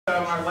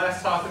our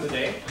last talk of the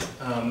day.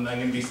 I'm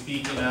going to be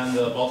speaking on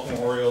the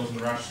Baltimore Orioles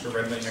and Rochester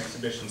Red Wing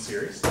Exhibition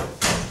Series.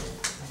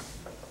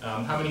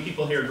 How many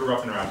people here grew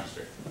up in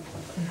Rochester?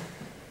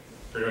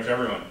 Pretty much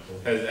everyone.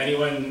 Has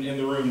anyone in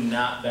the room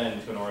not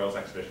been to an Orioles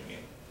exhibition game?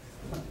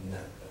 No.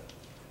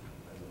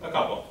 A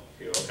couple.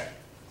 Few, okay.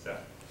 So,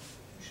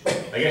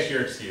 I guess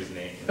you're excused,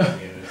 Nate.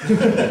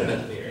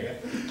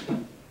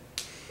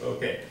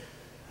 Okay.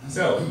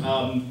 So,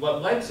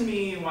 what led to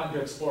me wanting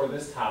to explore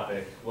this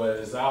topic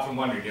was I often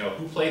wondered,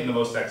 who played in the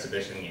most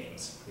exhibition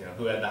games?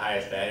 Who had the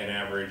highest batting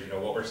average?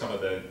 What were some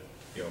of the,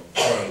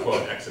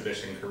 quote-unquote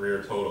exhibition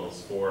career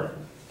totals for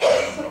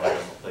the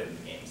Orioles who played in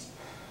the games?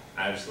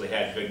 I obviously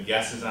had good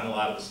guesses on a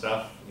lot of the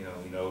stuff.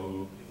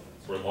 Who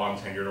were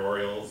long-tenured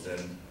Orioles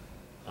and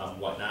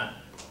whatnot.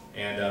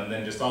 And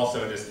then just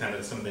kind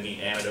of some of the neat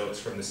anecdotes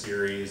from the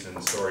series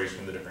and stories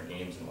from the different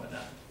games and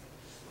whatnot.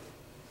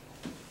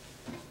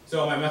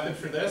 So my method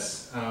for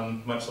this,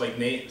 much like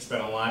Nate,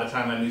 spent a lot of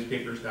time on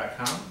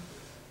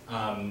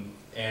newspapers.com,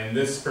 and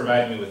this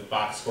provided me with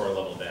box score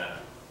level data.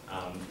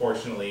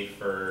 Fortunately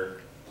for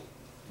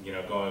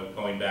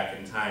going back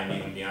in time,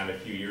 even beyond a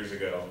few years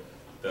ago,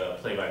 the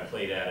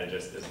play-by-play data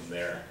just isn't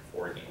there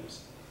for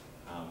games.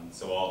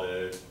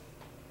 So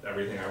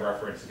everything I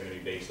reference is going to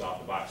be based off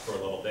the box score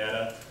level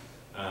data.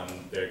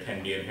 There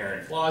can be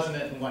inherent flaws in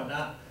it and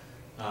whatnot.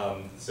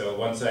 So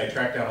once I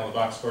tracked down all the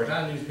box scores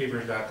on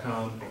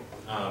newspapers.com,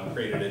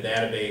 created a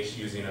database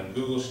using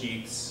Google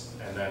Sheets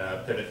and then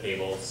pivot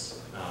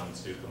tables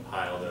to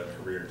compile the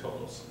career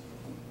totals.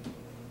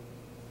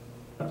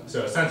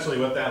 So essentially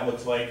what that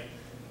looks like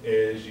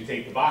is you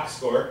take the box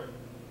score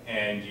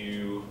and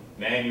you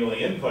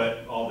manually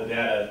input all the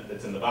data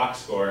that's in the box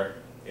score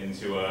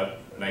into a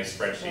nice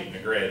spreadsheet and a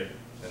grid,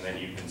 and then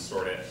you can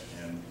sort it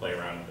and play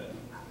around with it.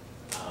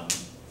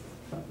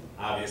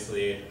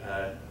 Obviously,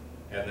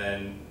 and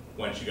then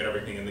once you get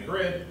everything in the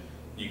grid,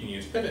 you can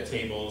use pivot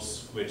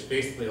tables, which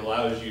basically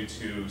allows you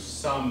to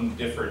sum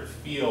different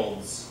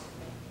fields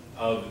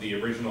of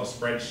the original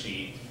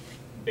spreadsheet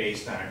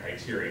based on a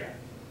criteria.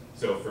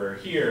 So for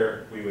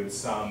here, we would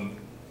sum,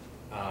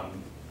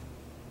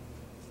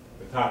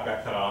 the top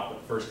got cut off,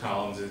 but the first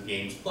columns is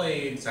games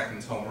played,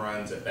 second's home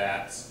runs, at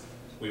bats.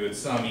 We would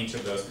sum each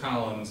of those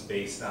columns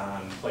based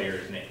on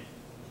player's name.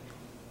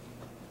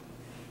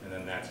 And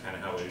then that's kind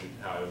of how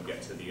I would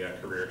get to the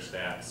career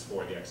stats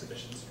for the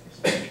exhibition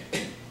series.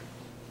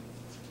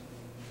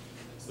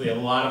 So we have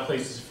a lot of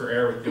places for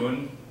error with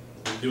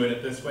doing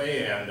it this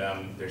way, and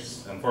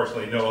there's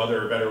unfortunately no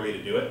other better way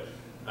to do it.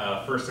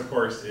 First, of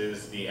course,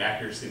 is the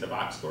accuracy of the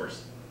box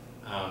scores.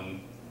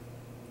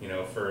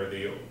 For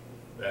the,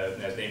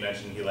 as Nate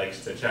mentioned, he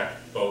likes to check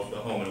both the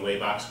home and away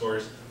box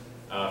scores.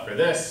 For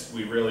this,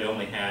 we really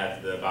only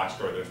had the box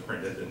score that was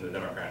printed in the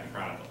Democrat and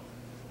Chronicle.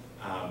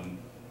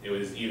 It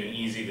was even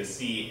easy to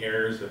see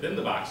errors within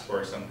the box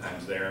score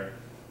sometimes there,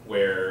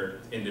 where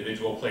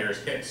individual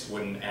players' hits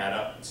wouldn't add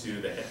up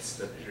to the hits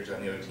the pitchers on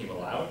the other team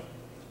allowed.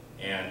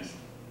 And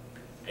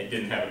I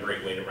didn't have a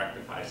great way to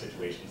rectify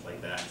situations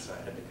like that, so I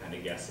had to kind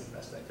of guess as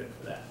best I could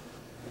for that.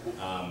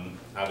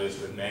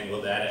 Obviously with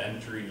manual data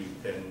entry,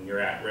 you're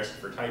at risk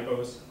for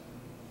typos.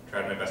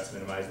 Tried my best to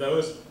minimize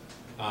those.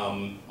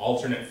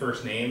 Alternate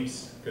first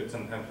names could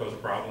sometimes pose a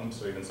problem,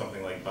 so even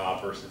something like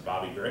Bob versus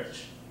Bobby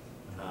Grich.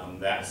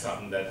 That's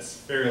something that's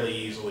fairly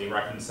easily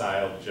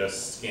reconciled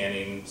just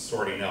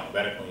sorting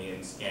alphabetically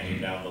and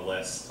scanning down the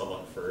list to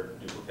look for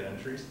duplicate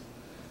entries.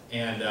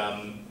 And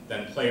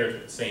then players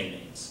with the same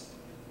names.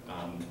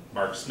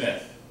 Mark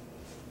Smith,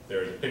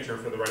 there was a pitcher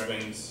for the Red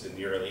Wings in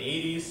the early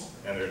 80s,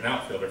 and there's an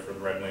outfielder for the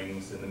Red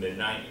Wings in the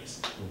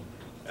mid-90s.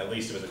 At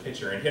least it was a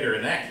pitcher and hitter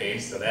in that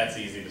case, so that's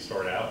easy to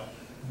sort out.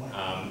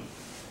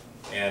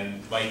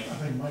 And Mike... I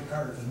think Mike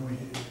Hart,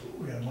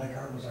 we had Mike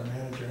Hart was our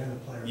manager and the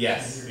player.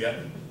 Yes, yep,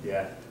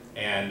 yeah.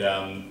 And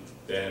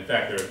in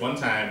fact, there was one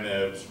time,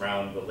 it was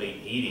around the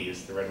late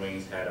 80s, the Red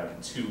Wings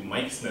had 2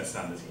 Mike Smiths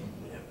on the team.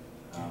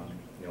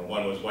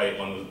 One was white,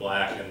 one was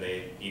black, and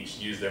they each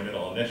used their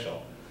middle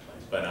initial.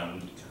 But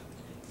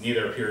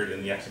neither appeared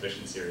in the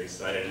exhibition series,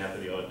 so I didn't have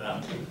to deal with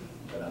them.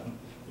 But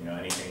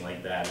anything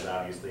like that is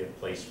obviously a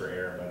place for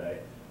error, but I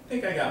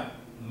think I got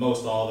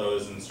most all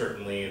those, and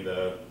certainly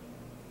the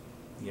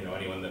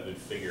anyone that would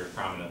figure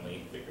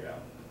prominently figured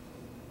out.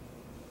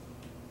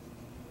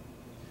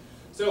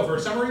 So for a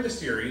summary of the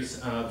series,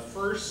 the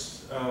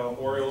first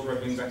Orioles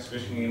Red Wings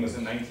exhibition game was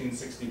in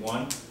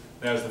 1961.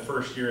 That was the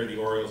first year of the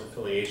Orioles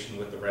affiliation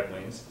with the Red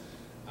Wings.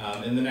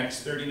 In the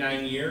next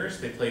 39 years,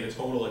 they played a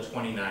total of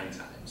 29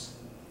 times.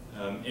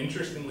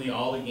 Interestingly,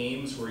 all the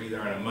games were either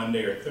on a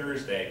Monday or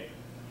Thursday,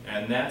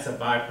 and that's a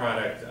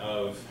byproduct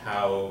of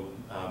how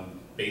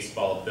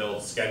baseball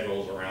builds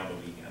schedules around the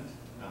weekend.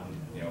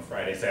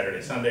 Friday,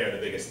 Saturday, Sunday are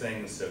the biggest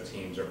things, so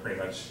teams are pretty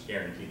much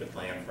guaranteed to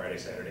play on Friday,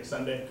 Saturday,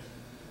 Sunday.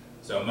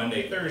 So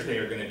Monday, Thursday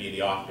are going to be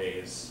the off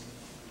days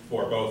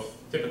for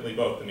typically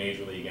both the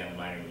Major League and the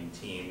minor league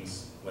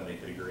teams when they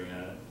could agree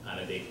on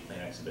a date to play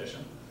an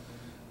exhibition.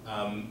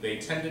 They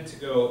tended to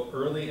go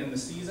early in the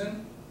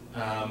season.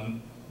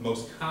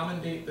 Most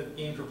common date that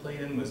games were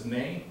played in was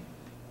May.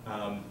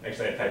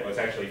 Actually, I typo. It's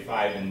actually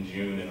 5 in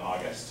June and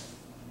August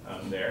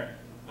there.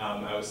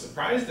 I was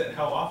surprised at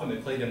how often they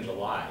played in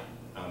July,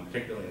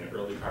 particularly in the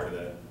early part of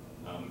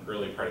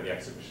the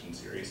exhibition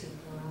series.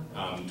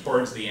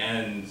 Towards the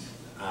end,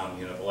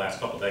 the last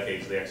couple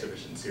decades of the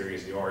exhibition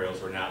series, the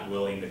Orioles were not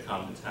willing to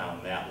come to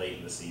town that late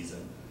in the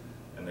season,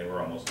 and they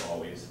were almost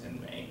always in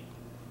May.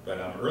 But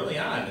early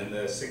on in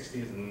the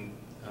 60s and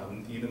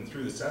even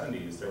through the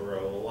 70s, there were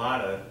a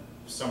lot of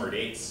summer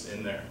dates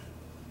in there.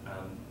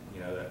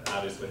 That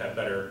obviously would have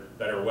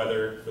better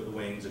weather for the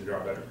Wings and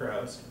draw better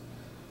crowds.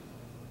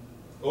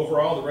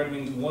 Overall, the Red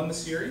Wings won the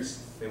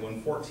series. They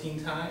won 14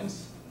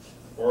 times.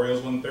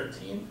 Orioles won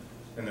 13,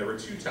 and there were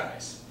 2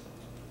 ties.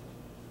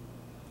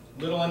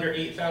 Little under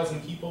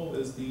 8,000 people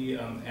is the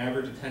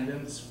average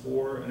attendance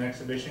for an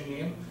exhibition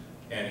game,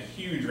 and a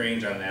huge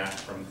range on that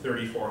from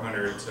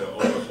 3,400 to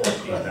over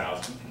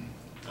 14,000.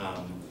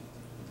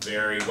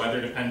 Very weather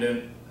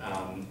dependent.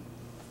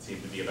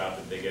 Seemed to be about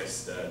the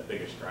biggest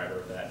driver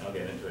of that, and I'll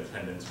get into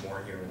attendance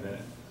more here in a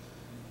minute.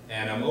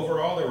 And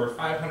overall, there were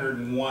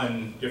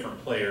 501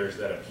 different players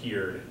that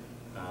appeared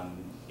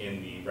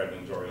in the Red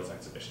Wings Orioles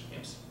exhibition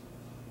games.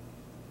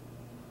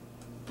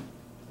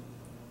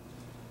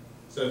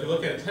 So if you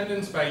look at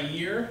attendance by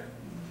year,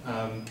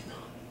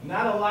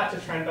 not a lot to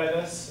trend by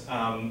this.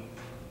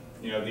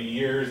 The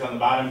years on the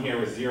bottom here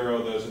was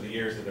 0. Those are the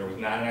years that there was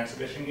not an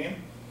exhibition game.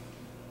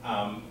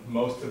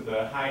 Most of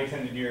the high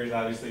attended years,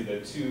 obviously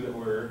the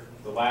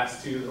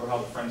last two that were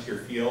held at Frontier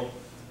Field,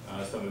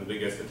 some of the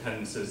biggest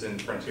attendances in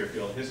Frontier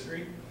Field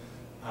history.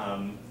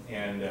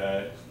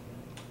 The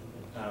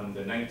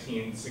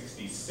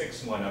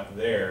 1966 one up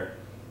there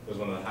was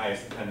one of the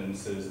highest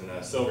attendances in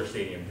Silver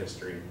Stadium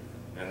history,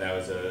 and that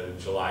was a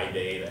July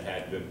day that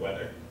had good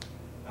weather.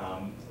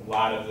 A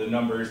lot of the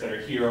numbers that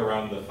are here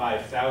around the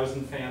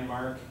 5,000 fan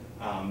mark,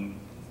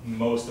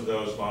 most of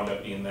those wound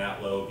up being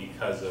that low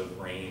because of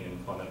rain,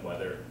 inclement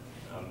weather,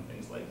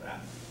 things like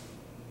that.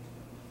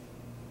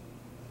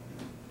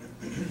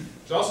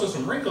 There's also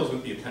some wrinkles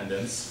with the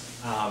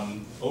attendance.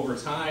 Over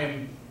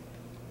time,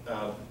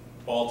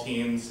 ball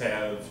teams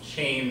have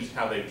changed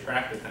how they've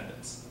tracked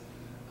attendance.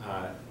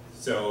 Up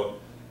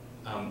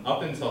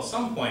until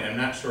some point, I'm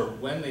not sure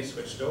when they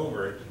switched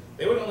over,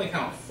 they would only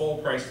count full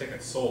price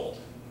tickets sold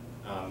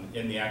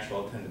in the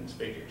actual attendance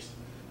figures.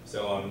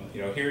 So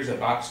here's a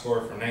box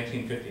score from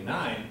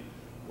 1959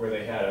 where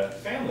they had a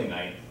family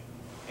night,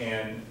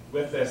 and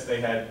with this they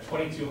had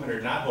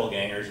 2,200 knothole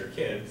gangers or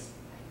kids,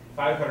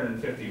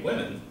 550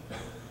 women.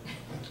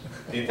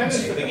 The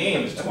attendance for the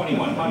game is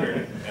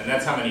 2,100, and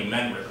that's how many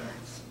men were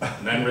there.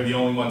 Men were the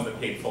only ones that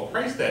paid full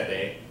price that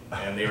day,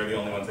 and they were the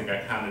only ones that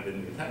got counted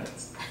in the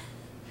attendance.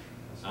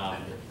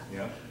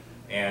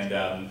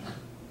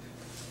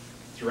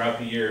 Throughout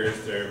the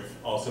years, there have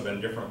also been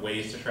different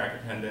ways to track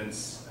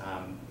attendance.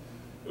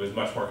 It was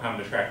much more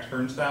common to track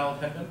turnstile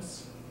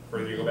attendance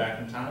further you go back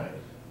in time.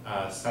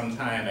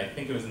 Sometime, I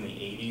think it was in the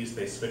 80s,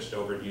 they switched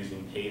over to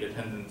using paid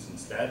attendance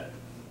instead.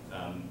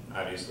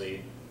 Obviously,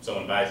 if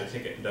someone buys a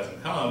ticket and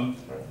doesn't come,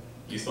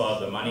 you still have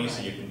the money,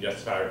 so you can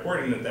justify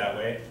reporting it that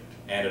way,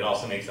 and it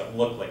also makes it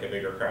look like a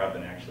bigger crowd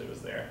than actually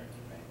was there.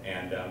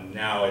 And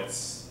now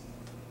it's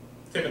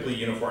typically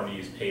uniform to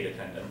use paid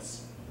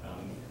attendance,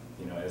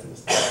 as the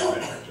standard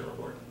metric to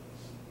report.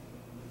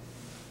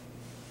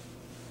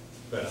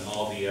 But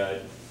all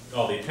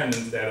the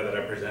attendance data that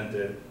I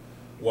presented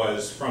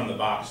was from the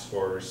box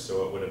scores,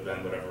 so it would have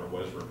been whatever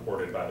was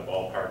reported by the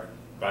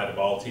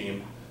ball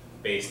team,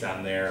 based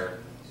on their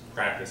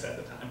practice at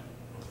the time.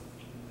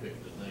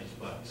 Picked a nice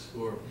box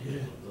score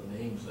because of the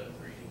names I'm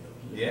reading.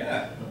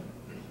 Yeah.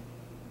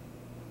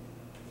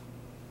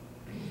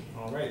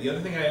 All right. The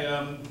other thing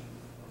I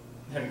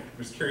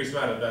was curious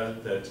about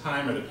the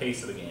time or the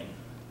pace of the game.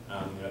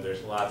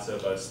 There's lots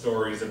of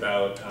stories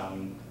about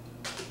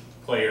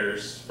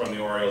players from the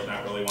Orioles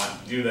not really wanting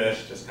to do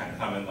this, just kind of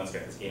come in, let's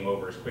get this game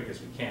over as quick as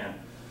we can.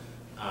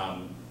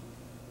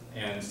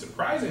 And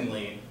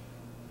surprisingly,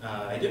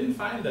 I didn't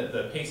find that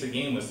the pace of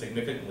game was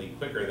significantly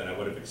quicker than I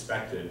would have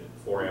expected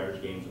for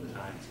average games of the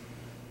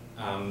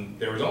times.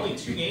 There was only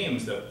 2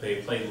 games that they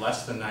played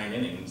less than 9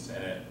 innings,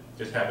 and it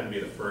just happened to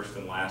be the first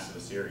and last of the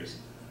series.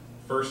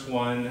 First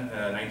one,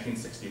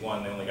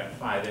 1961, they only got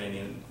 5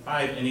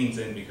 innings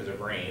in because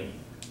of rain.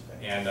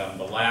 And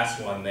the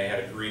last one, they had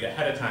agreed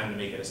ahead of time to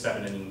make it a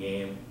 7-inning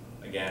game,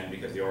 again,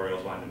 because the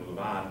Orioles wanted to move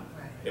on.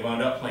 Right. They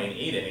wound up playing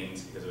 8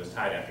 innings because it was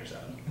tied after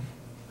 7.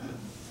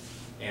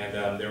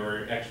 And there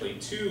were actually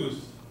 2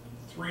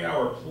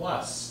 3-hour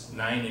plus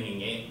 9-inning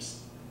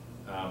games.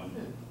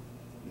 And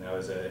that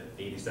was a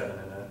 87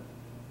 and a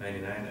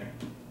 99 there.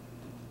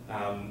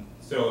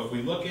 So if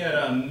we look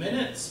at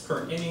minutes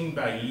per inning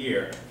by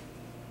year,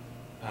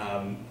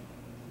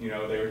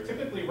 they were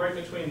typically right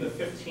between the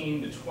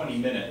 15 to 20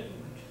 minute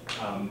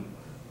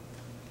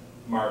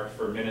mark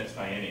for minutes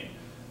by inning.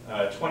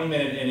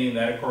 20-minute inning,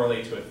 that would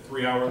correlate to a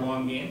 3-hour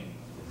long game,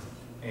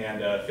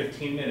 and a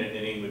 15-minute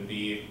inning would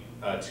be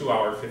a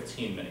 2-hour,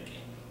 15-minute game.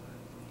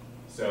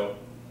 So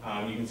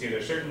you can see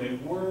there certainly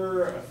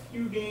were a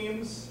few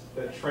games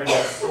that trended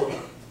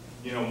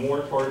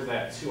more towards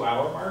that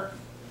 2-hour mark.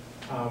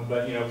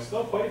 But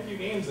still quite a few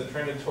games that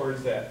trended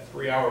towards that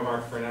 3-hour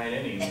mark for 9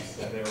 innings,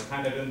 and they were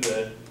kind of in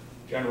the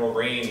general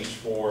range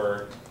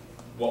for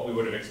what we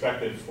would have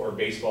expected for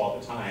baseball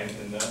at the time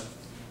in the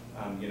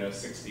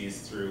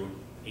 60s through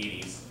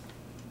 80s.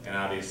 And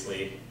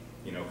obviously,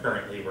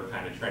 currently we're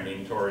kind of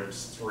trending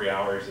towards 3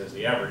 hours as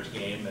the average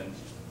game, and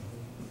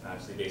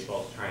obviously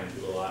baseball's trying to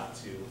do a lot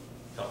to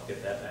help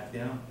get that back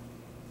down.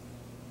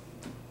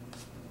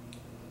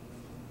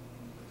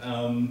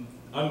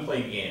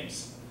 Unplayed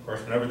games. Of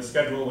course, whenever the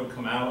schedule would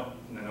come out,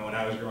 and I know when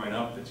I was growing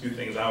up, the 2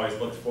 things I always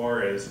looked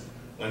for is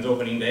when's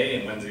opening day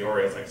and when's the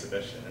Orioles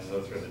exhibition, and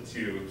those were the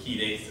 2 key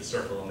dates to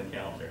circle on the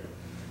calendar.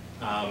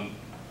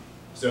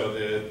 So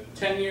the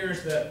 10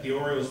 years that the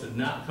Orioles did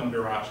not come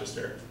to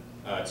Rochester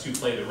to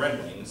play the Red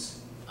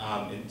Wings,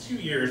 in 2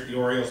 years the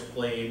Orioles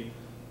played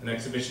an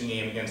exhibition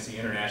game against the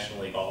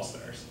International League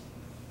All-Stars.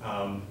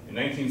 In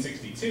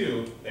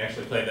 1962, they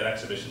actually played that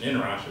exhibition in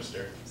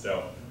Rochester,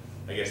 so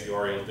I guess the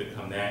Orioles did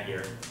come that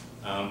year.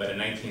 But in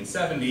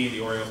 1970,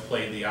 the Orioles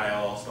played the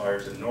IL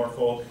All-Stars in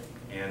Norfolk,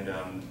 and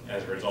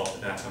as a result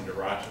did not come to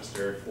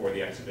Rochester for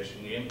the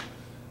exhibition game.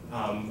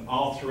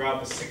 All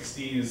throughout the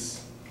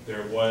 60s,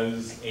 there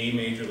was a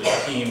major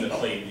league team that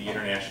played the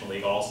International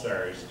League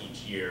All-Stars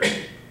each year,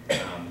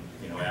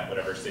 at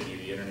whatever city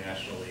the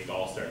International League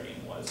All-Star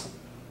game was,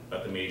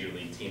 but the major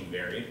league team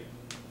varied.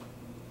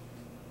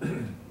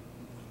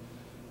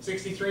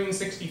 63 and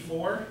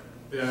 64,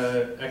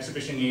 the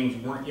exhibition games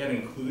weren't yet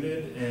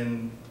included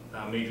in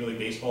Major League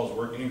Baseball's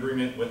working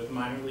agreement with the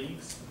minor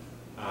leagues,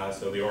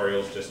 so the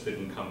Orioles just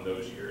didn't come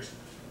those years.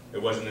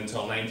 It wasn't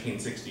until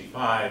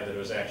 1965 that it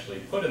was actually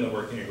put in the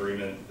working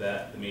agreement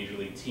that the Major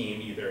League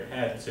team either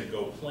had to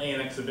go play an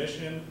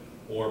exhibition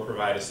or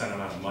provide a set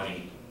amount of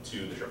money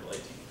to the AAA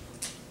team.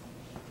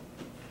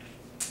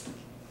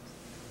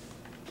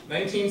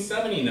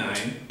 1979,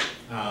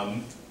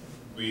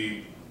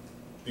 the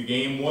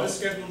game was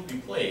scheduled to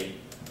be played,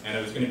 and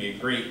it was going to be a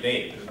great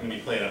date. It was going to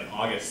be played on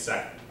August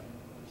 2nd.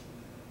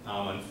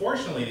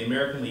 Unfortunately, the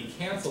American League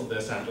canceled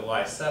this on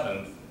July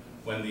 7th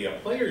when the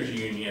Players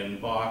Union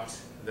balked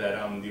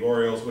that the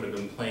Orioles would have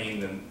been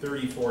playing in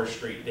 34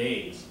 straight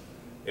days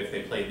if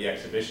they played the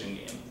exhibition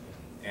game.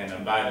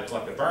 And by the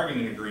collective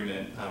bargaining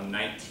agreement,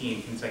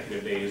 19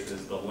 consecutive days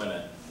is the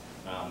limit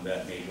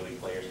that Major League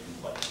players can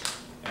play.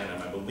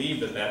 And I believe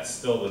that that's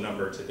still the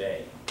number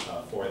today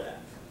for that.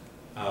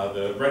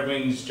 The Red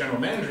Wings general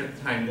manager at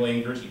the time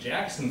blamed Richie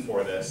Jackson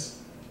for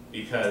this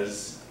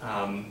because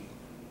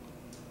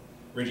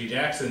Richie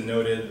Jackson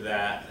noted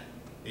that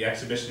the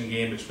exhibition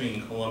game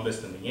between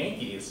Columbus and the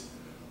Yankees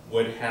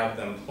would have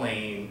them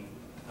playing,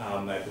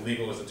 I believe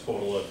it was a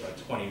total of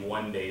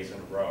 21 days in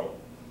a row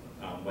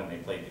when they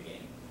played the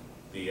game.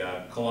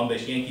 The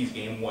Columbus-Yankees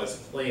game was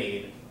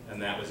played,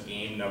 and that was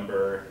game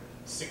number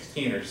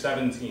 16 or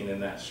 17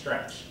 in that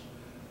stretch.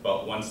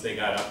 But once they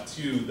got up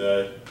to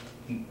the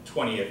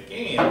 20th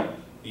game,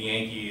 the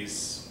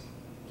Yankees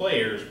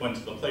players went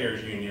to the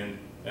Players Union,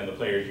 and the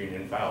Players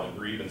Union filed a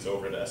grievance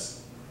over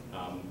this,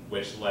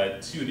 which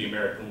led to the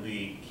American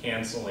League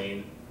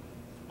canceling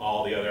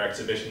all the other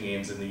exhibition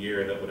games in the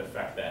year that would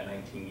affect that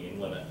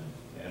 19-game limit.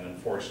 And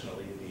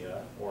unfortunately,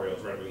 the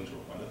Orioles Red Wings were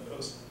one of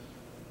those.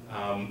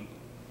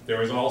 There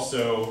was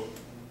also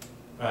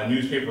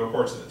newspaper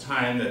reports at the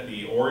time that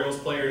the Orioles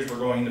players were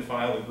going to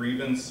file a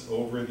grievance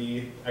over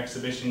the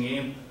exhibition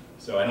game.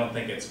 So I don't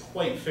think it's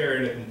quite fair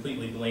to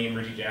completely blame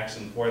Richie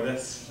Jackson for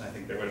this. I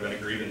think there would have been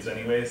a grievance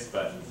anyways,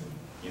 but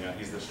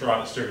he's the straw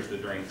that stirs the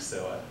drink,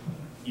 so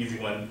easy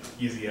one,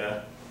 easy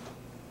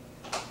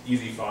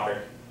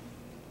fodder.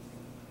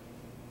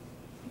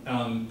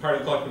 Part of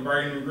the collective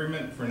bargaining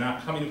agreement for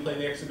not coming to play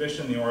the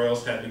exhibition, the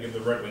Orioles had to give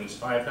the Red Wings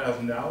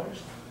 $5,000,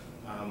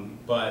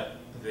 but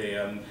they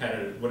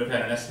would have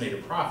had an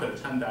estimated profit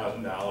of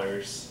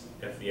 $10,000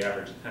 if the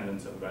average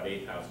attendance of about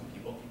 8,000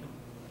 people came.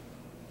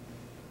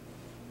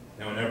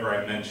 Now, whenever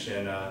I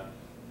mention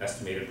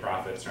estimated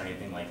profits or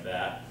anything like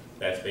that,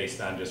 that's based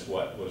on just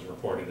what was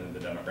reported in the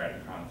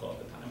Democratic Chronicle at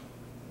the time.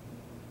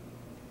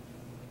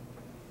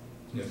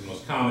 The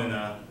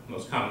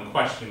most common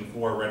question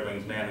for Red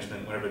Wings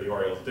management whenever the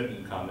Orioles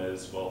didn't come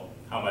is, well,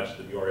 how much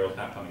did the Orioles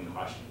not coming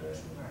cost you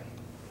guys?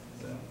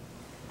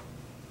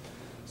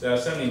 So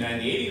 79,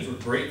 the 80s were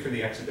great for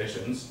the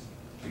exhibitions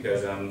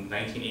because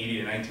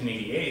 1980 to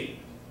 1988,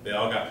 they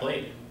all got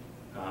played.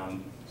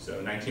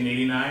 So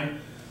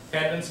 1989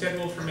 had been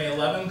scheduled for May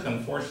 11th.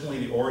 Unfortunately,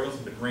 the Orioles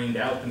had been rained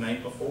out the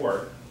night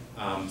before,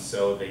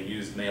 so they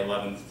used May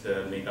 11th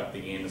to make up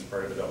the game as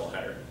part of the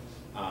doubleheader.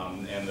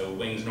 And the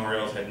Wings and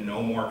Orioles had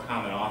no more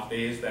common off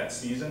days that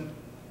season,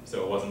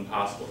 so it wasn't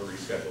possible to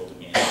reschedule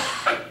the game.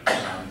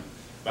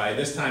 By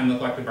this time in the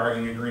collective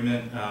bargaining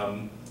agreement,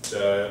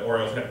 the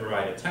Orioles had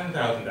provided a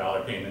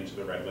 $10,000 payment to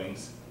the Red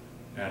Wings,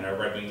 and our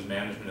Red Wings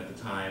management at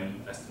the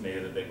time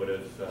estimated that they would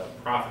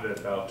have profited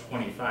about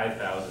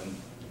 $25,000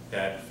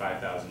 had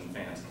 5,000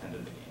 fans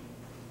attended the game.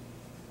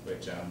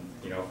 Which,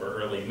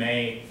 for early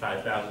May,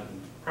 5,000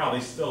 probably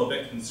still a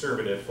bit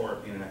conservative for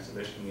it being an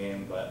exhibition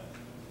game, but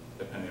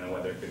depending on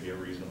whether it could be a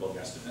reasonable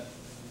guesstimate.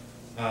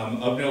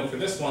 Of note for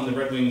this one, the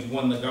Red Wings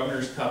won the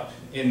Governor's Cup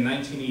in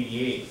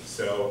 1988,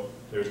 so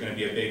there's going to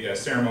be a big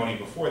ceremony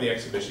before the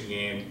exhibition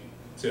game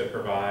to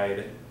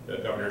provide the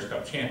Governor's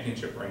Cup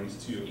championship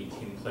rings to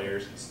 18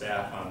 players and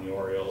staff on the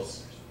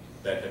Orioles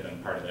that had been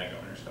part of that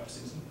Governor's Cup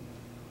season.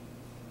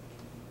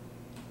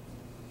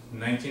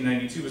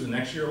 1992 was the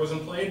next year it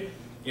wasn't played,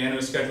 and it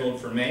was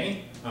scheduled for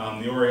May.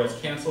 The Orioles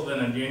canceled it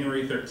on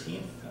January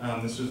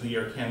 13th. This was the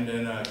year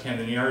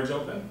Camden Yards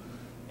opened,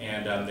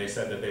 and they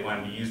said that they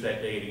wanted to use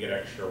that day to get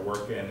extra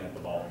work in at the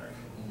ballpark.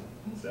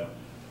 So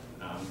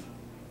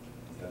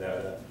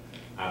that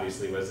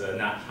obviously was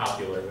not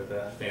popular with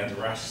the fans of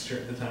Rochester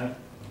at the time.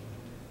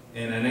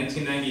 In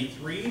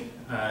 1993,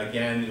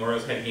 again, the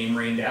Orioles had a game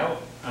rained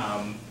out,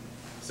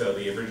 so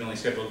the originally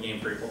scheduled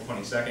game for April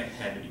 22nd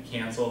had to be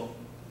canceled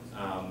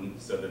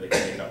so that they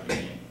could make up the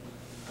game.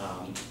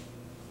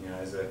 You know,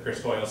 as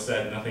Chris Hoyle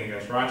said, nothing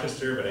against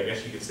Rochester, but I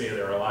guess you could say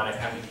there are a lot of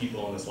happy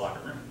people in this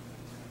locker room.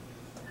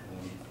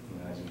 You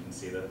know, as you can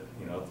see, the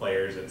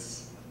players,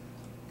 it's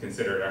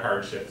considered a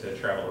hardship to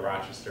travel to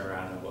Rochester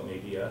on what may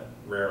be a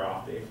rare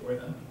off day for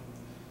them.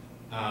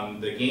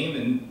 The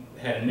game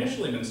had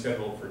initially been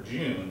scheduled for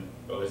June,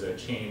 but was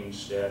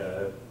changed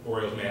at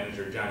Orioles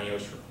manager Johnny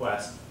O's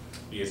request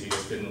because he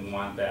just didn't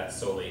want that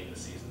so late in the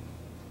season.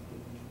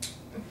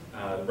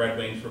 The Red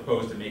Wings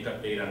proposed a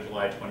make-up date on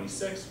July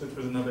 26th, which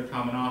was another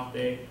common off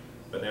day,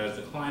 but that was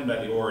declined by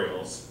the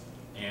Orioles.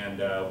 And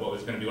what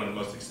was going to be one of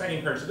the most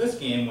exciting parts of this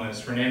game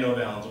was Fernando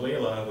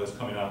Valenzuela was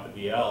coming off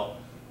the DL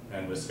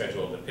and was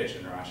scheduled to pitch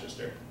in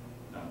Rochester.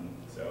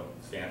 So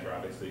fans were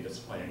obviously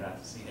disappointed not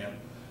to see him.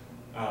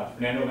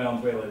 Fernando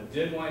Valenzuela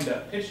did wind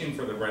up pitching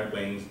for the Red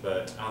Wings,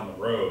 but on the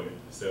road.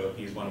 So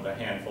he's one of a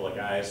handful of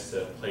guys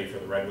to play for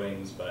the Red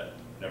Wings, but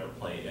never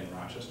played in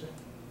Rochester.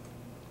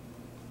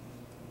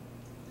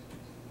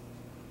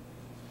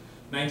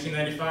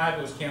 1995,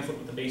 it was canceled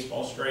with the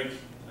baseball strike.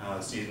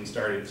 The season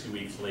started 2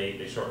 weeks late.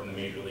 They shortened the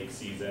Major League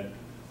season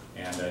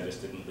and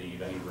just didn't leave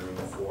any room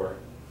for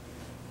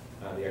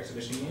the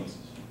exhibition games.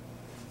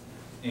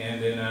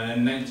 And in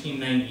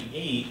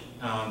 1998,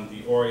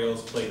 the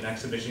Orioles played an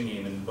exhibition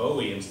game in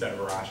Bowie instead of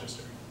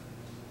Rochester.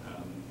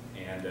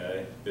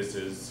 This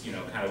is,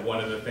 kind of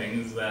one of the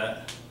things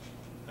that,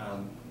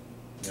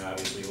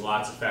 obviously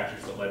lots of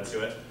factors that led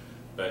to it,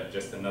 but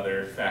just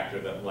another factor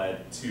that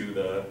led to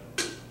the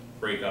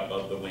breakup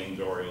of the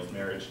Wings-Orioles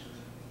marriage.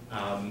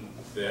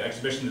 The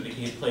exhibition that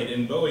they played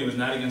in Bowie was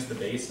not against the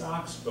Bay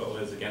Sox, but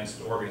was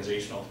against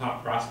organizational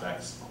top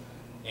prospects.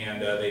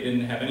 And they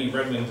didn't have any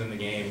Red Wings in the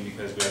game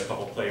because we had a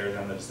couple players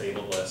on the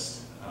disabled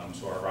list.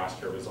 So our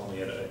roster was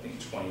only at, I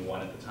think,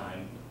 21 at the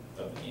time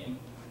of the game.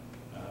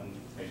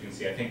 As you can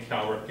see, I think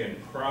Cal Ripken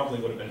probably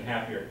would have been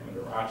happier coming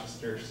to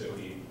Rochester, so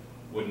he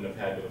wouldn't have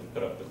had to have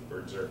put up with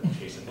Berger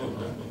chasing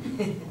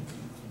him.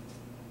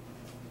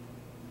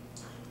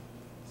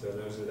 So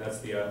that's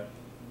the, at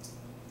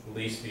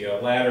least the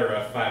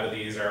latter 5 of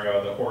these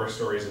are the horror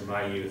stories of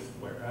my youth,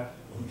 where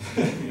I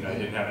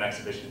didn't have an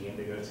exhibition game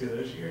to go to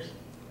those years.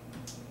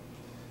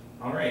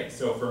 All right,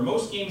 so for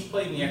most games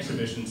played in the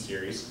exhibition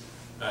series,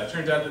 it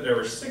turns out that there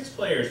were 6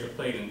 players that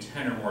played in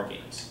 10 or more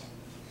games.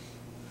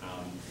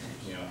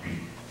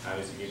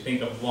 Obviously, if you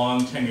think of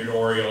long tenured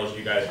Orioles,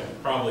 you guys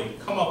would probably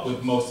come up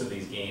with most of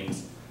these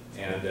games.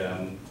 And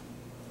I'm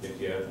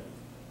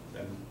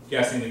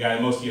guessing the guy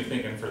most of you are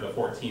thinking for the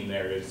 14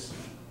 there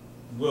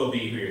will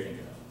be who you're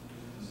thinking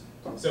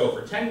of. So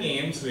for 10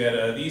 games, we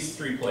had these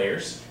 3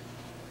 players.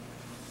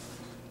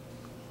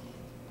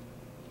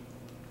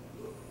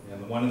 And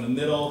the one in the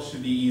middle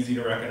should be easy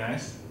to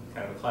recognize,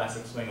 kind of a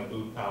classic swing of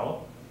Boog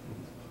Powell.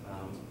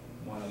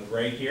 One on the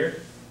right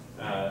here,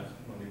 one of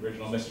the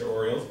original Mr.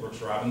 Orioles,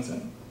 Brooks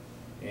Robinson.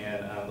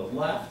 And on the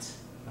left,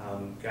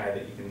 guy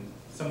that you can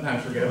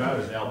sometimes forget about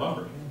is Al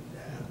Bunbury.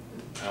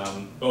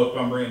 Both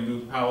Bunbury and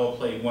Boog Powell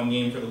played 1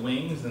 game for the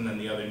Wings and then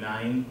the other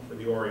 9 for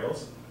the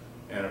Orioles.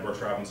 And Brooks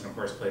Robinson, of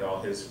course, played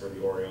all his for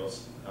the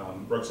Orioles.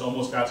 Brooks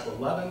almost got to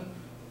 11,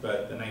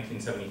 but the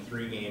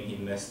 1973 game he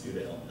missed due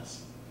to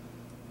illness.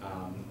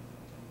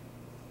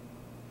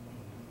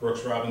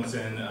 Brooks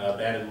Robinson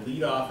batted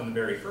leadoff in the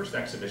very first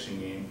exhibition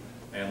game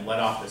and led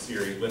off the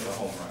series with a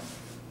home run.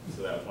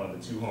 So that was one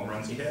of the 2 home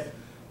runs he hit.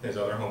 His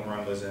other home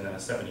run was in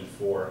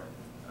 '74,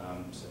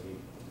 so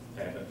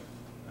he had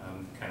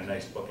kind of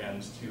nice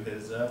bookends to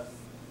his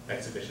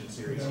exhibition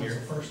series here. That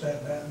was the first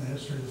at-bat in the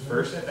history of the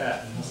First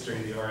at-bat in the history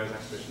of the Orioles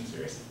exhibition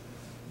series.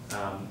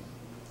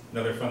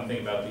 Another fun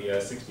thing about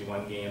the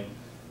 61 game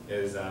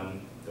is, that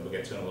we'll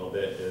get to in a little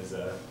bit, is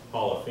a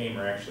Hall of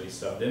Famer actually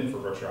subbed in for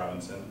Brooks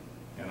Robinson,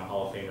 and a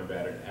Hall of Famer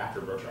batted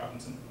after Brooks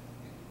Robinson.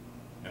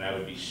 And I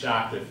would be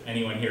shocked if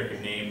anyone here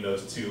could name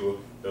those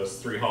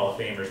 3 Hall of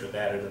Famers that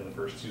batted in the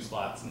first 2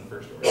 slots in the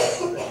first order.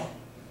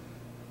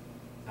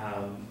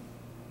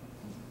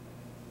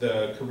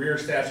 The career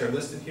stats are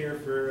listed here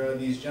for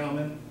these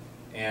gentlemen,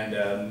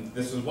 and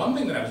this was one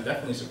thing that I was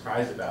definitely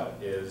surprised about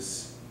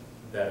is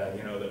that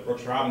that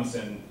Brooks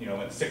Robinson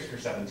went 6 for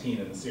 17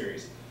 in the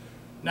series.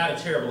 Not a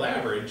terrible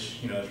average,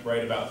 it's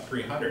right about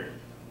 300,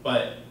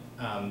 but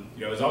You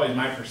know, it was always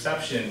my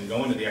perception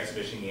going to the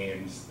exhibition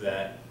games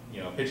that,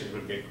 you know, pitchers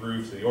would get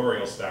grooved to the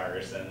Orioles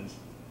stars, and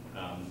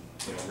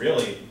you know,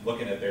 really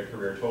looking at their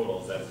career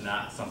totals, that's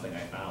not something I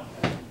found.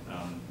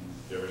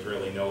 There was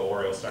really no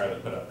Oriole star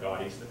that put up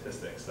gaudy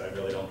statistics, so I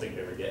really don't think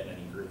they were getting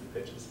any grooved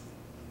pitches.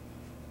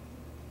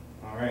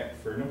 All right,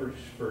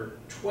 for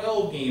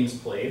 12 games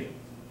played,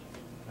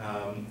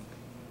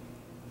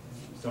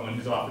 someone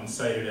who's often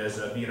cited as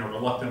being a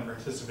reluctant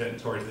participant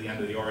towards the end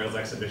of the Orioles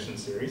exhibition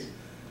series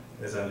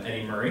is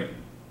Eddie Murray.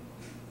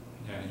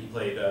 And he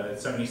played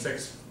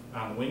 76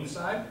 on the wing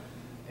side,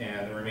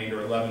 and the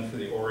remainder 11 for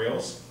the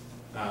Orioles.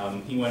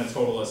 He went a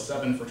total of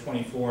 7 for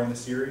 24 in the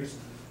series,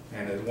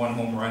 and his one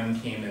home run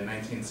came in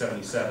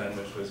 1977,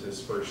 which was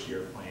his first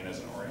year playing as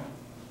an Oriole.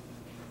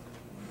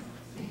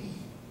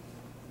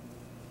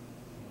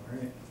 All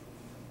right.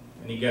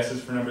 Any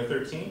guesses for number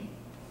 13?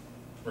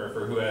 Or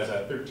for who has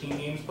 13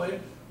 games played?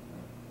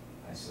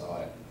 I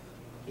saw it.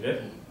 You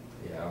did?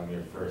 Yeah, I'm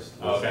your first.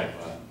 Oh, okay.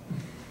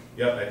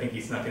 Yep, I think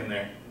he snuck in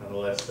there on the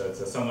list. So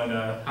it's someone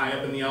high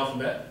up in the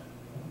alphabet.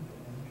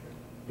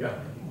 Yep.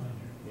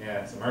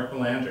 Yeah, so Mark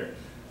Melander.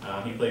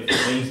 He played for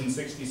the Wings in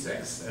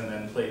 '66, and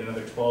then played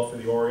another 12 for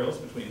the Orioles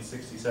between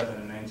 '67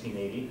 and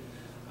 1980.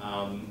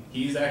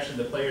 He's actually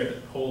the player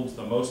that holds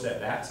the most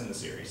at-bats in the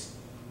series.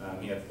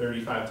 He had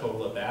 35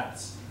 total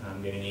at-bats,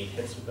 getting 8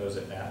 hits with those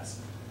at-bats.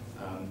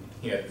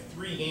 He had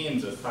 3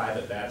 games of 5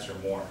 at-bats or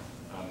more,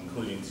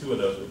 including 2 of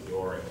those with the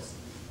Orioles,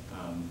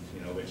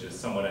 you know, which is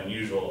somewhat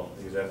unusual,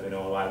 because as we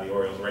know, a lot of the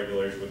Orioles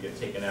regulars would get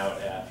taken out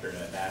after an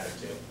at-bat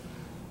or 2.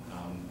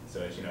 So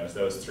as you know, it's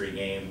those 3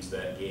 games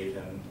that gave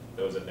him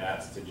those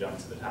at-bats to jump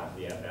to the top of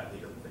the at-bat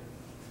leaderboard.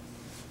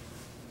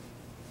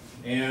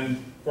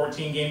 And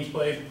 14 games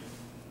played.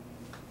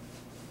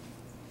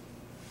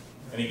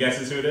 Any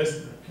guesses who it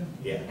is?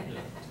 Yeah.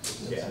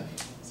 Yeah.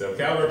 So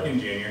Cal Ripken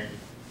Jr.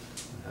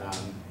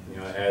 You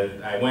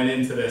know, I went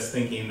into this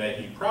thinking that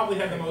he probably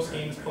had the most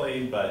games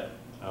played, but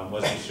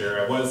wasn't sure.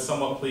 I was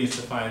somewhat pleased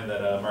to find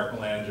that Mark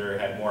Melander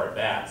had more at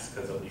bats,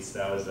 because at least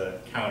that was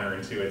a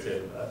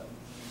counterintuitive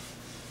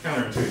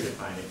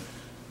finding.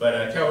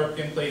 But Cal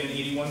Ripken played in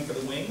 '81 for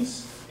the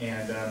Wings,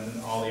 and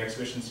all the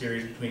exhibition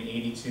series between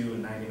 '82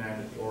 and '99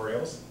 with the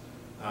Orioles.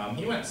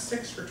 He went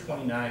 6 for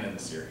 29 in the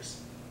series.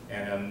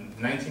 And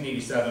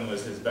 1987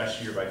 was his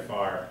best year by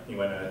far. He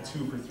went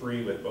 2 for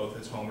 3 with both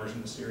his homers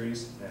in the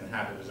series and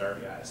half of his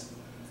RBIs.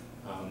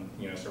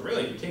 You know, so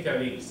really, if you take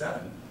out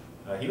 '87,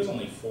 he was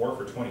only 4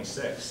 for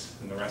 26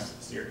 in the rest of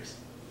the series.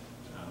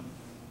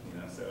 You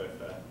know, so if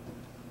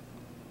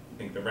you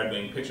think the Red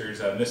Wing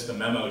pitchers missed the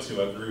memo to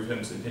groove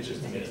him some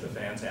pitches to make the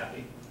fans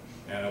happy.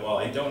 And while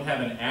I don't have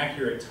an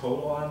accurate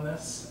total on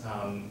this,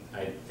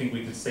 I think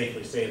we could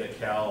safely say that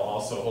Cal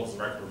also holds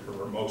the record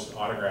for most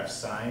autographs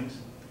signed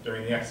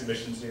during the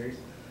exhibition series,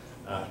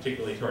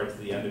 particularly towards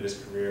the end of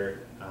his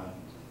career.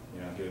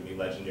 You know, he would be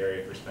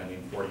legendary for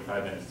spending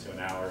 45 minutes to an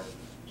hour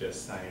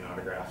just signing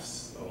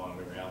autographs along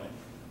the railing.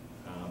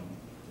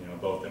 You know,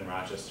 both in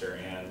Rochester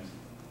and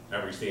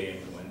every stadium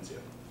he went to.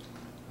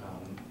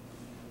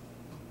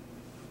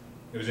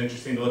 It was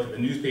interesting to look at the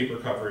newspaper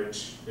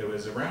coverage. It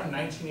was around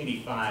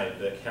 1985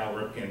 that Cal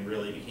Ripken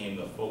really became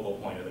the focal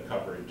point of the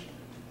coverage,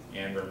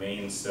 and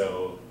remained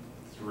so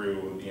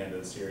through the end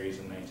of the series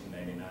in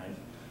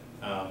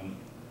 1999.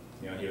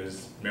 You know, he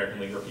was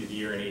American League Rookie of the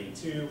Year in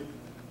 '82,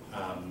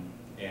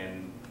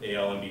 and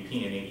AL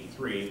MVP in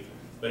 '83.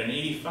 But in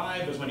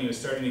 '85 was when he was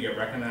starting to get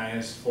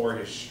recognized for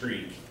his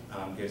streak,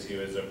 because he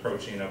was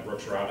approaching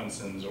Brooks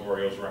Robinson's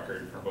Orioles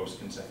record for most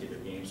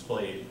consecutive games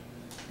played.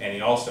 And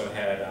he also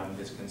had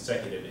his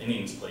consecutive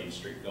innings played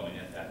streak going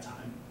at that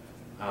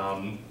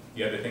time.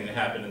 The other thing that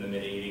happened in the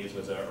mid-'80s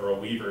was Earl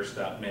Weaver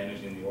stopped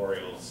managing the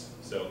Orioles,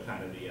 so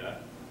kind of the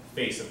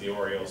face of the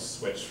Orioles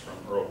switched from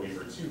Earl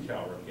Weaver to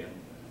Cal Ripken,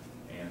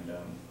 and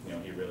you know,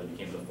 he really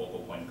became the focal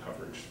point of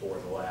coverage for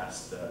the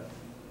last you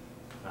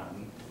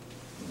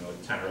know,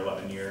 10 or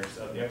 11 years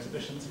of the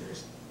exhibition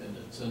series. And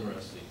it's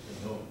interesting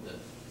to note that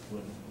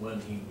when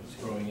he was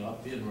growing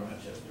up in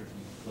Rochester,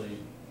 he played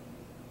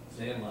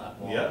sandlot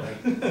ball, Yep.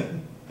 like,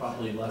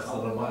 probably less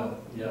than a mile.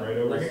 Yeah, Right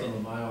over less here. than a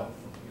mile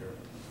from here.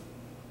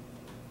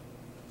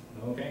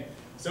 Okay,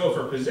 so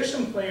for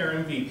position player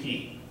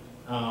MVP,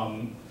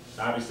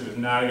 obviously it was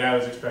not a guy I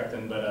was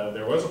expecting, but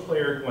there was a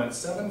player who went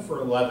 7 for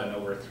 11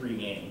 over 3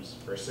 games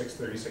for a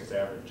 .636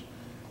 average.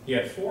 He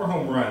had 4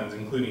 home runs,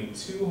 including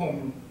two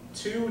home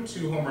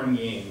run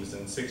games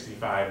in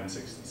 '65 and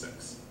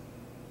 '66.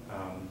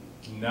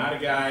 Not a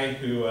guy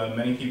who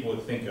many people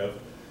would think of.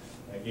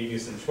 I gave you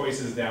some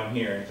choices down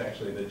here. It's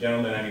actually the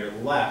gentleman on your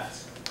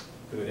left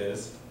who it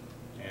is.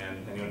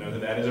 And anyone know who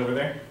that is over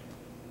there?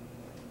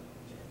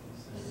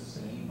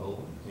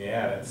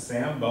 Yeah, that's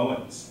Sam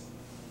Bowens.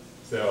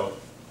 So,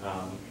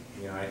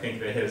 you know, I think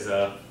that his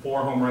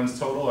 4 home runs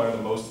total are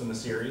the most in the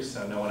series.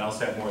 No one else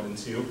had more than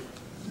 2.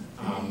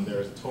 There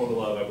was a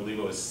total of, I believe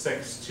it was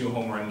 6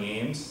 two-home run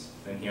games,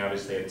 and he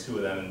obviously had 2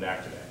 of them in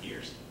back-to-back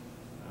years.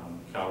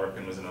 Cal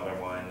Ripken was another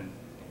one,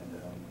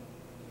 and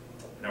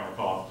I don't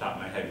recall off the top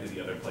of my head who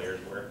the other players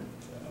were.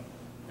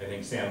 I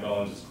think Sam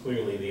Bones is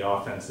clearly the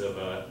offensive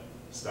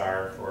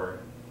star for,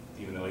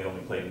 even though he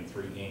only played in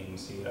 3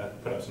 games, he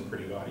put up some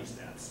pretty gaudy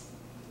stats.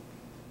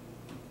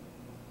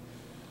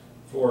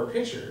 For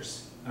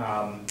pitchers,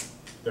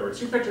 there were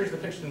 2 pitchers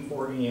that pitched in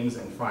 4 games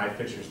and 5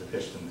 pitchers that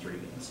pitched in 3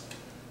 games.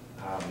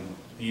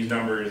 These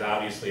numbers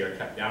obviously are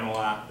cut down a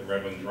lot. The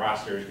Red Wings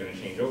roster is going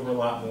to change over a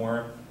lot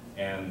more,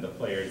 and the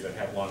players that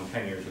have long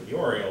tenures with the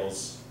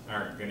Orioles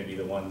aren't going to be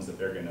the ones that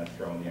they're going to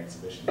throw in the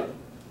exhibition.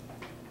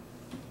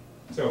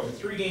 So for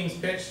 3 games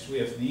pitched, we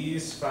have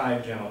these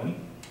 5 gentlemen.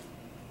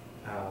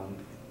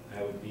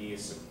 I would be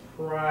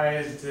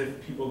surprised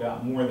if people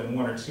got more than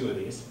 1 or 2 of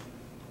these.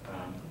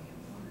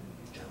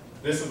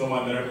 This is the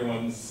one that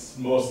everyone's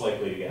most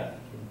likely to get.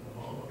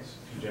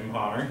 Jim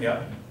Palmer,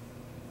 yep.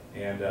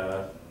 And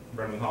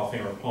Red Wing Hall of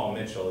Famer Paul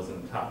Mitchell is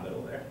in the top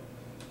middle there.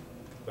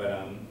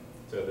 But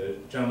so the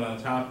gentlemen on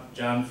the top,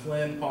 John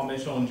Flynn, Paul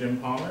Mitchell, and Jim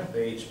Palmer,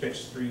 they each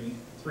pitched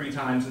three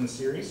times in the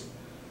series.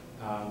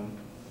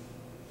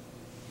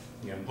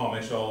 Again, Paul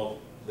Mitchell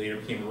later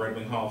became a Red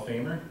Wing Hall of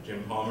Famer.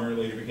 Jim Palmer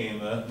later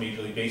became a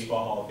Major League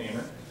Baseball Hall of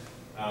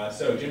Famer.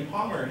 So Jim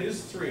Palmer,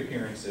 his 3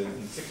 appearances,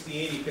 in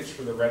 '68 he pitched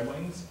for the Red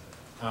Wings.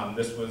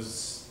 This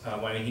was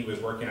when he was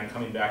working on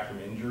coming back from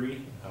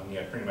injury. He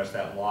had pretty much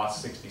that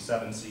lost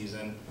 '67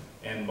 season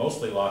and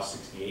mostly lost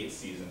 '68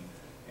 season.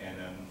 And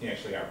he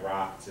actually got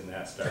rocked in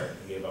that start.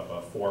 He gave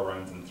up 4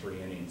 runs in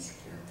 3 innings.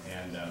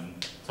 And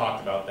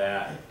talked about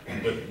that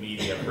with the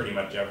media pretty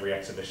much every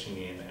exhibition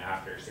game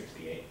after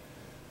 '68.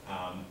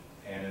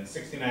 And in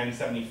 '69 and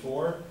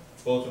 '74,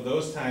 both of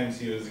those times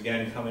he was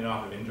again coming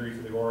off of injury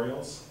for the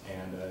Orioles,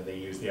 and they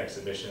used the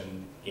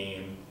exhibition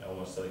game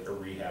almost like a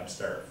rehab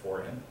start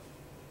for him.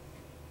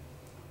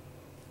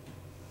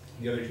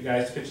 The other 2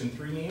 guys to pitch in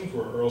 3 games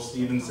were Earl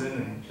Stevenson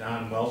and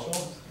John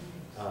Welchel,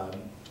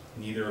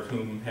 neither of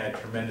whom had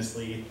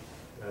tremendously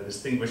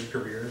distinguished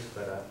careers,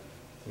 but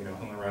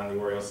hung around the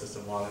Orioles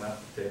system long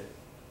enough to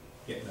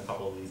get in a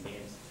couple of these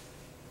games.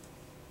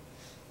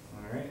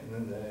 All right,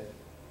 and then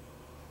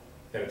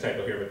got a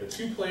typo here, but the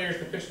 2 players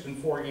that pitched in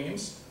 4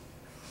 games.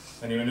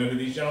 Anyone know who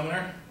these gentlemen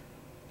are?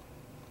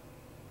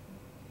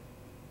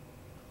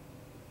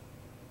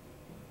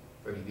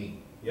 Freddie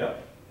Bean.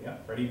 Yep.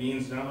 Freddie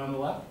Bean's down on the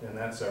left, and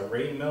that's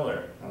Ray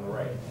Miller on the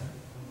right.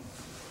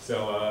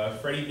 So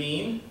Freddie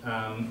Bean,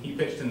 he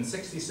pitched in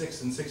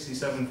 '66 and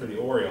 '67 for the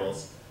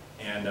Orioles,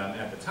 and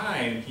at the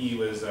time he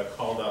was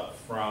called up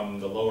from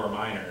the lower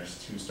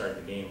minors to start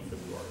the game for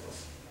the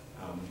Orioles.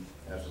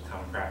 As was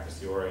common practice,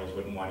 the Orioles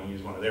wouldn't want to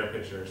use one of their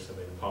pitchers, so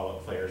they would call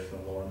up players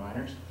from the lower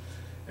minors.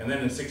 And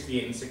then in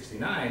 '68 and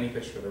 '69, he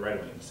pitched for the Red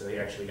Wings, so he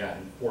actually got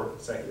in 4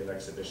 consecutive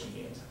exhibition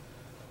games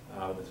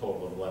with a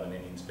total of 11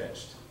 innings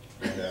pitched.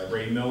 And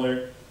Ray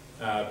Miller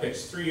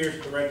pitched 3 years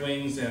for the Red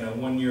Wings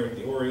and 1 year with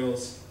the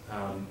Orioles.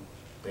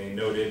 They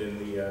noted in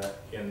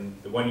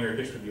the 1 year he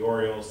pitched with the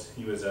Orioles,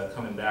 he was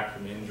coming back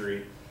from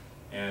injury,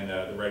 and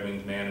the Red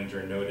Wings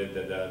manager noted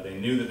that they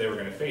knew that they were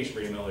going to face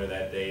Ray Miller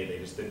that day, they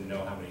just didn't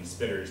know how many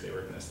spitters they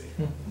were going to see.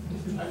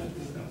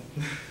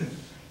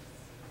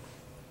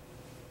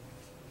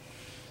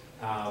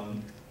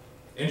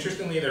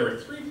 Interestingly, there were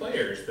 3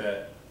 players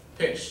that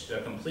pitched a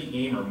complete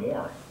game or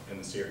more in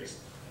the series.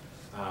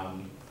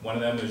 One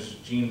of them was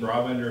Gene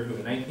Brabender, who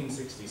in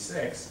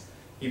 1966,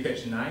 he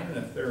pitched 9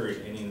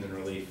 1/3 innings in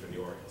relief for the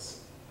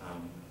Orioles.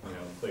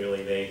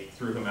 Clearly they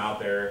threw him out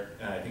there,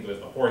 I think it was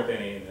the 4th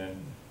inning, and then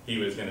he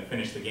was going to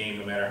finish the game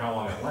no matter how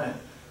long it went,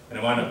 and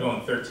it wound up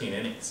going 13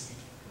 innings.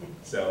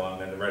 So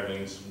then the Red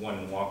Wings won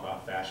in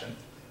walk-off fashion.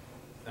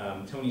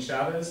 Tony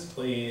Chavez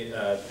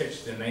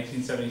pitched in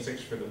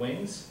 1976 for the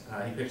Wings.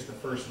 He pitched the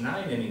first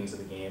 9 innings of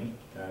the game,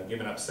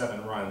 giving up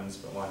 7 runs,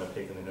 but wound up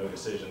taking the no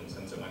decision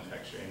since it went to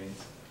extra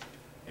innings.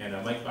 And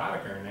Mike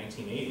Boddicker in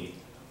 1980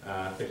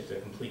 pitched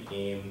a complete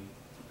game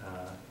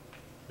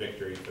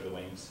victory for the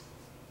Wings.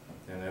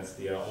 And that's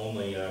the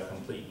only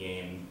complete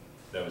game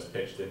that was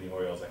pitched in the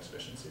Orioles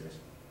exhibition series.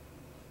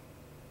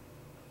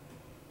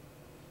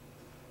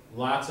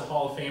 Lots of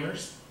Hall of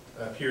Famers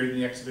appeared in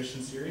the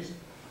exhibition series.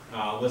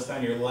 List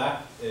on your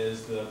left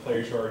is the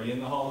players who are already in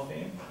the Hall of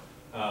Fame.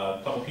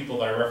 A couple people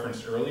that I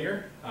referenced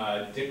earlier.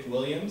 Dick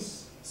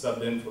Williams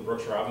subbed in for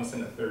Brooks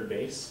Robinson at 3rd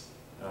base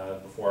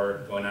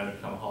before going on to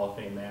become a Hall of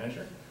Fame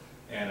manager.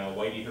 And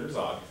Whitey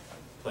Herzog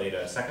played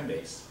 2nd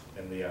base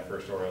in the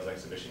first Orioles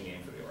exhibition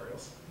game for the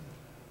Orioles.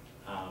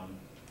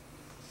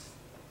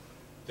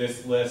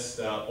 This list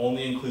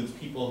only includes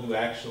people who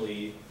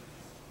actually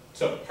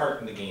took part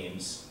in the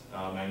games.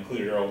 I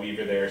included Earl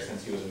Weaver there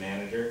since he was a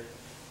manager,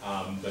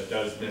 but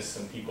does miss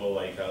some people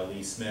like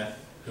Lee Smith,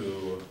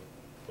 who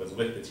was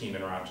with the team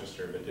in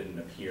Rochester but didn't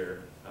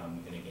appear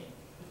in a game.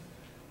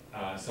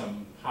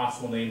 Some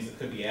possible names that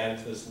could be added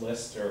to this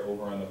list are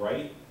over on the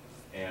right,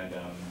 and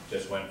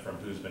just went from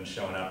who's been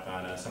showing up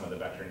on some of the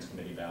Veterans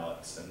Committee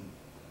ballots and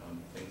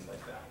things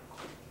like that.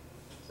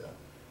 So,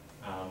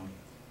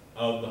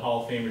 of the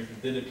Hall of Famers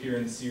that did appear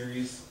in the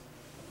series,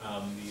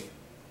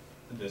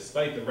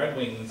 despite the Red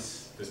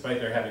Wings, despite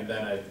there having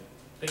been, I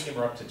think they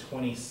were up to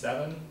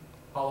 27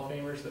 Hall of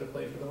Famers that have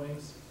played for the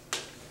Wings.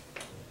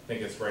 I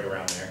think it's right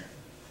around there.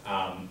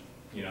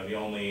 You know, the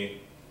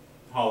only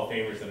Hall of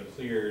Famers that have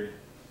cleared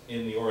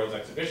in the Orioles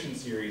exhibition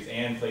series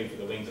and played for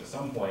the Wings at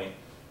some point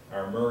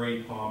are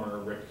Murray,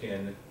 Palmer,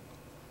 Ripken,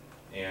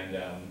 and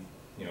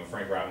you know,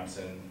 Frank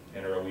Robinson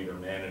and Earl Weaver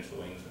managed the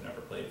Wings but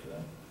never played for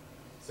them.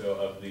 So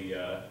of the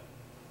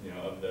you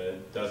know, of the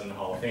dozen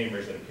Hall of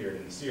Famers that appeared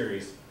in the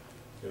series,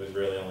 it was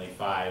really only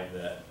 5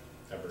 that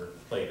ever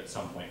played at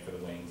some point for the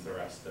Wings. The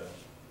rest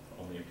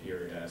only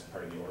appeared as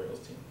part of the Orioles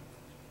team.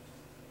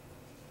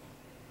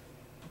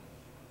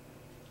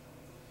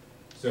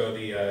 So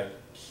the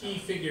key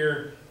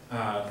figure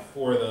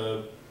for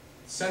the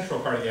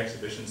central part of the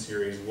exhibition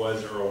series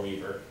was Earl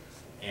Weaver.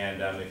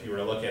 And if you were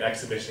to look at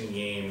exhibition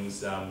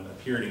games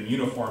appeared in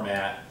uniform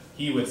at,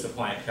 he would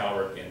supplant Cal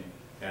Ripken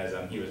as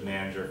he was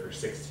manager for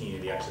 16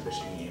 of the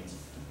exhibition games.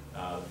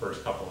 The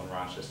first couple in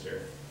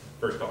Rochester,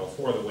 first couple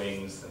for the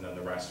Wings, and then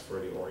the rest for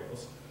the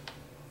Orioles.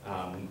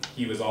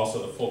 He was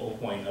also the focal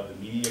point of the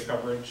media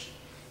coverage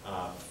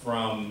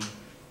from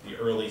the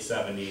early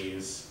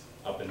 70s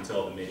up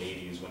until the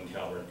mid-80s when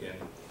Cal Ripken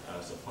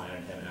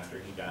supplanted him after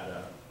he got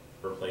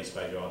replaced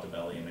by Joe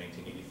Altobelli in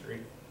 1983.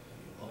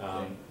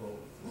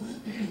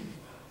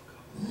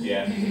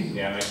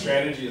 Yeah, my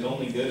strategy is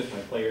only good if my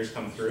players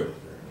come through.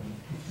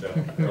 So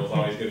Earl's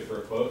always good for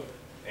a quote.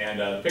 And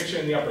the picture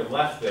in the upper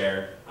left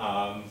there,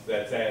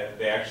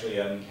 they actually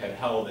had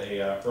held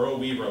a Earl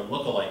Weaver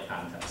look-alike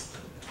contest.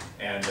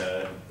 And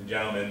the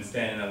gentleman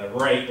standing on the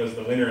right was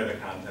the winner of the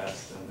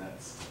contest, and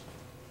that's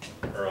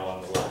Earl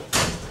on the left.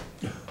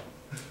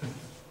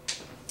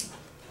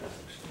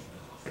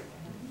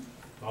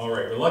 All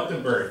right,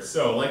 reluctant birds.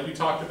 So like we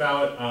talked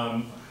about,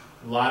 a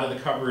lot of the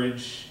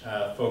coverage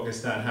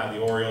focused on how the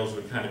Orioles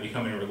would kind of be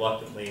coming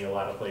reluctantly. A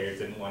lot of players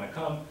didn't want to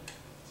come.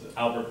 So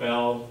Albert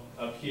Bell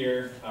up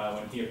here,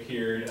 when he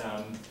appeared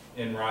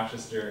in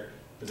Rochester,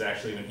 was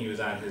actually when he was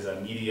on his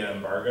media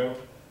embargo.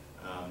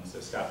 So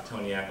Scott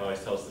Petoniak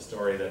always tells the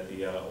story that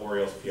the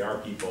Orioles PR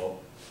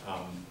people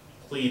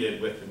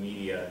pleaded with the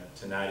media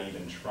to not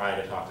even try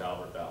to talk to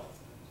Albert Bell.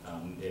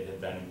 It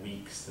had been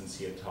weeks since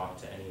he had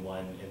talked to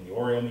anyone in the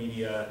Oriole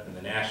media, in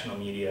the national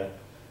media,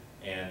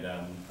 and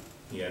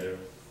he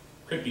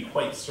could be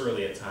quite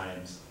surly at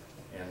times,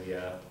 and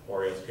the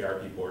Orioles PR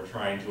people were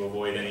trying to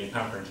avoid any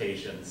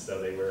confrontations,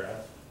 so they were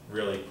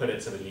really put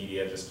it to the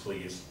media, just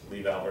please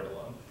leave Albert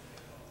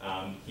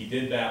alone. He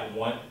did that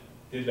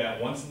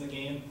once in the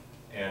game,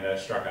 and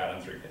struck out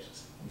on 3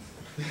 pitches.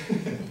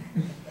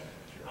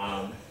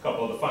 A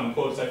couple of the fun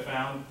quotes I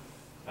found.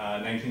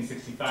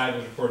 1965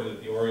 was reported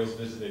that the Orioles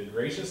visited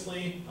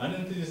graciously,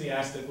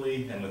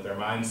 unenthusiastically, and with their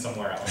minds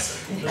somewhere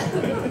else.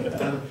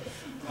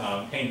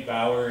 Hank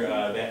Bauer,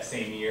 that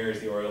same year as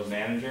the Orioles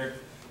manager,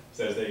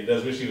 says that he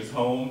does wish he was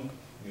home.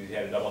 He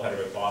had a doubleheader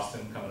with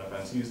Boston coming up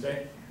on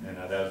Tuesday, and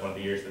that was one of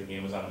the years that the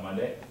game was on a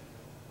Monday.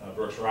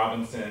 Brooks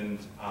Robinson,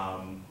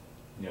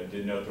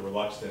 did note the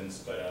reluctance,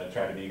 but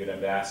tried to be a good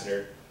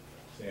ambassador.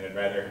 Saying I'd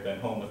rather have been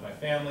home with my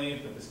family,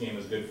 but this game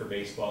was good for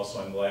baseball, so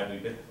I'm glad we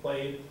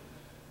played.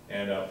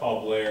 And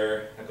Paul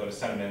Blair echoed a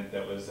sentiment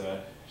that was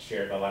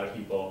shared by a lot of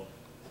people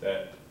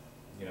that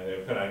they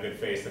would put on a good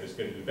face that it's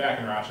good to be back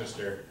in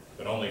Rochester,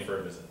 but only for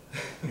a visit.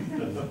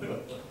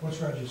 What's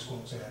Reggie's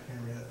quote say? I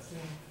can't read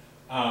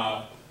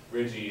it.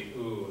 Reggie,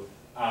 ooh.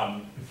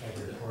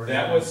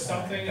 That was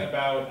something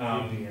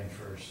about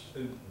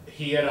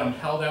he had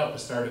held out the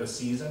start of the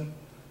season,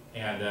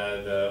 and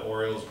the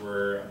Orioles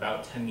were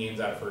about 10 games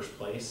out of first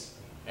place,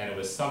 and it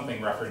was something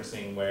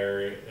referencing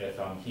where if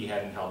he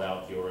hadn't held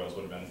out, the Orioles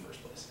would have been in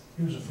first place.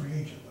 He was a free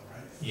agent though,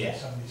 right? Yeah.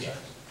 76.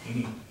 Yeah.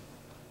 Mm-hmm.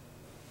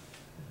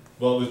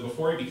 Well, it was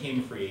before he became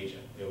a free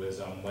agent. It was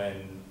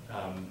when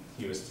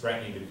he was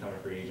threatening to become a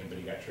free agent, but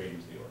he got traded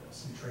to the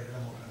Orioles. He traded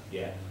him over.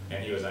 Yeah,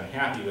 and he was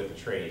unhappy with the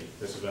trade.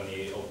 This was when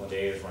the Oakland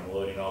A's were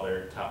unloading all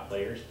their top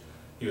players.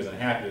 He was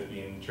unhappy with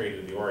being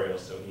traded to the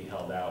Orioles, so he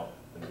held out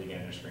at the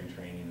beginning of spring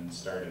training and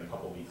started a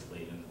couple weeks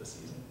late into the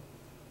season.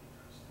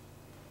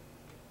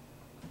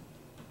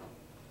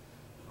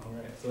 All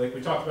right, so like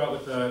we talked about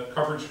with the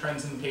coverage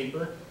trends in the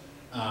paper,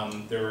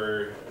 there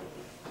were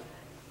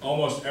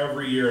almost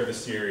every year of the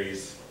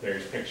series,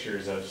 there's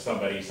pictures of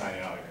somebody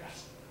signing autographs.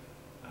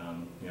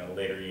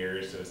 Later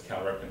years, it was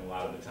Cal Ripken a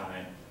lot of the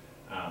time.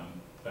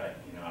 But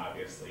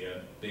obviously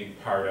a big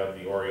part of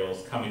the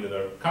Orioles coming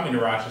to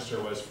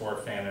Rochester was for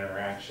fan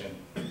interaction.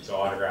 So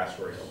autographs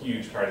were a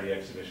huge part of the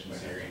exhibition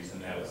series,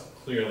 and that was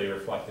clearly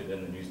reflected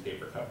in the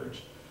newspaper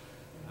coverage.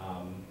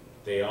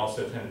 They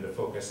also tended to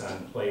focus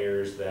on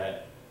players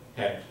that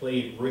had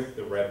played with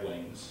the Red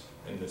Wings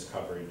in this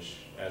coverage,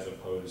 as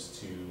opposed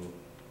to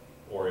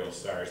Orioles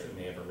stars that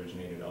may have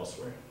originated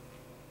elsewhere.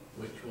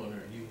 Which one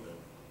are you in?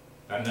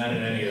 I'm not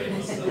in any of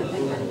those.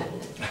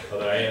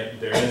 Although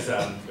there is,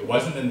 it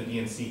wasn't in the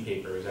DNC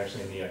paper, it was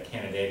actually in the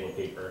Canandaigua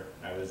paper.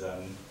 I was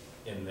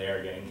in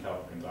there getting Cal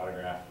Ripken's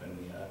autograph in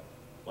the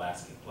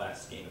last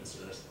game of the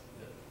series.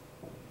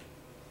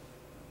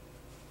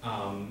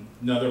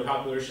 Another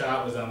popular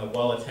shot was on the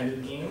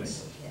well-attended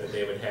games, that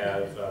they would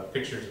have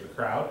pictures of the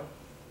crowd.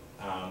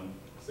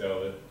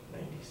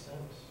 90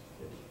 cents.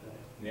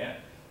 Yeah.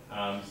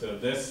 So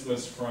this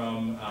was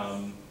from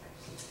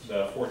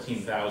the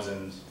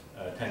 14,000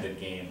 attended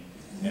game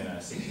in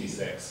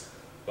 '66,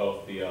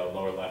 both the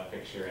lower left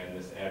picture and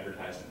this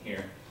advertisement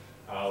here.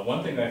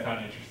 One thing that I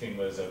found interesting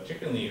was,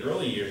 particularly in the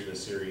early years of the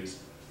series,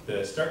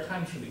 the start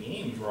times for the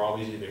games were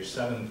always either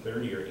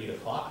 7:30 or 8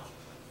 o'clock,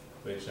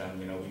 which,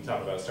 you know, we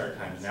talk about start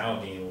times now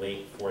being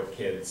late for the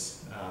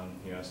kids,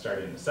 you know,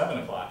 starting at 7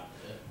 o'clock.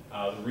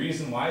 The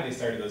reason why they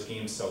started those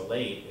games so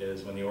late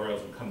is when the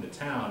Orioles would come to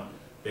town,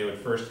 they would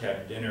first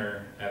have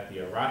dinner at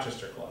the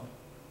Rochester club.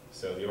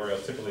 So the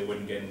Orioles typically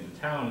wouldn't get into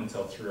town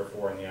until 3 or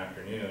 4 in the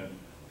afternoon.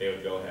 They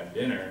would go have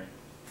dinner.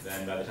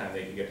 Then by the time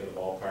they could get to the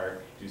ballpark,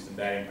 do some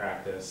batting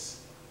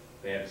practice,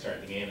 they had to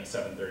start the game at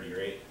 7:30 or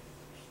 8.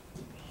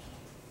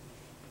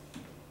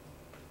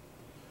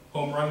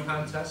 Home run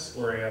contests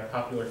were a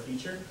popular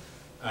feature,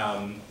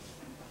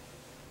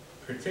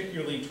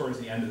 particularly towards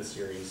the end of the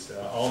series.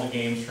 All the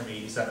games from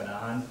 '87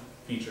 on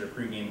featured a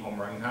pregame home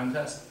run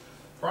contest.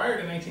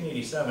 Prior to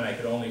 1987, I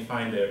could only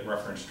find it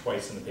referenced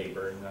twice in the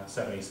paper, in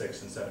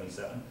 '76 and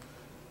 '77.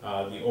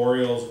 The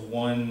Orioles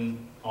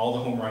won all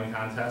the home run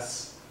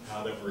contests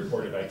that were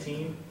reported by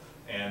team,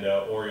 and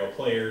Oriole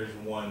players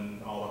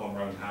won all the home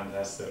run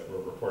contests that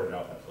were reported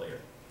out by player.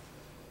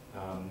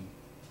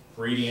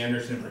 Brady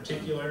Anderson in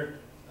particular,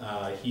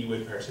 he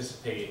would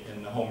participate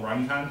in the home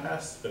run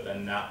contest, but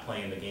then not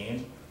play in the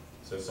game.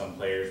 So some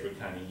players would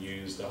kind of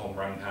use the home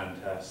run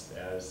contest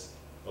as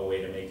a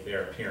way to make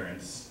their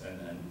appearance and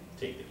then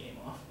take the game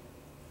off.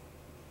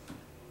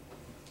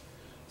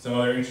 Some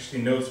other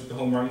interesting notes with the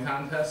home run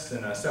contest.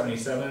 In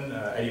 '77,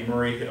 Eddie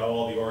Murray hit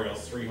all the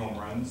Orioles 3 home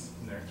runs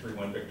in their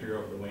 3-1 victory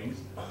over the Wings.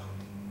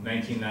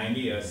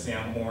 1990,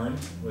 Sam Horn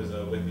was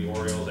with the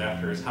Orioles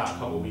after his hot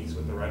couple weeks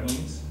with the Red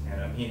Wings,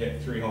 and he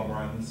hit 3 home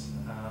runs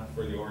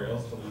for the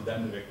Orioles to lead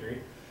them to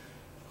victory.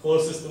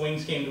 Closest the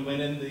Wings came to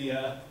winning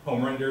the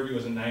home run derby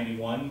was in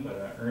 '91,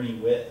 but Ernie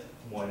Witt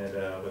won it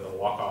with a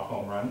walk-off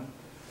home run.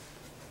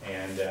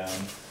 And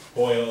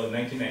Hoyle in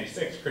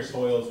 1996, Chris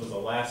Hoyles was a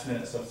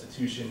last-minute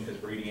substitution because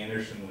Brady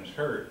Anderson was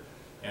hurt,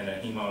 and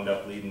he wound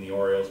up leading the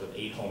Orioles with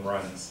 8 home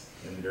runs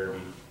in the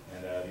derby,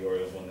 and the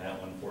Orioles won that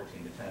one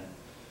 14-10.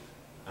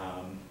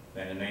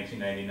 Then in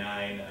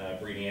 1999,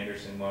 Brady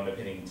Anderson wound up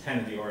hitting 10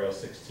 of the Orioles'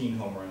 16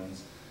 home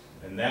runs,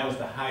 and that was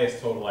the highest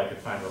total I could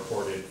find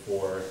reported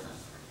for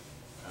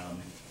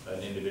an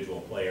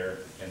individual player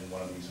in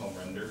one of these home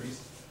run derbies.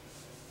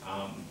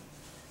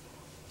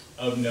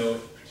 Of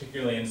note,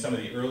 particularly in some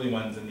of the early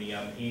ones, in the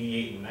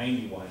 '88 and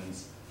 '90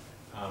 ones,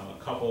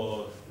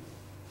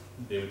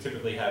 they would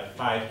typically have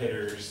 5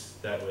 hitters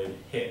that would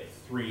hit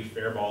 3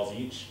 fair balls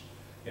each.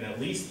 In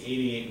at least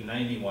 '88 and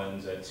 '90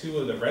 ones, 2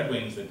 of the Red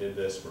Wings that did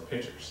this were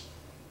pitchers.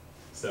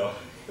 So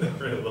we're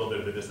at a little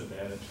bit of a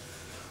disadvantage.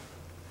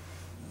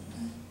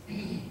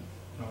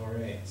 All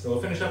right, so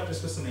we'll finish up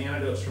just with some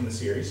anecdotes from the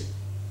series.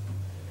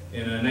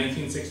 In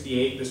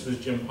 1968, this was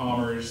Jim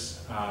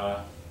Palmer's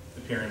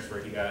appearance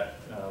where he got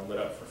lit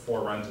up for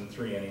 4 runs in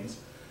 3 innings.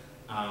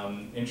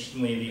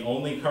 Interestingly, the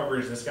only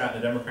coverage this got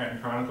in the Democrat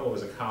and Chronicle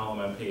was a column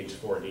on page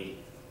 4D,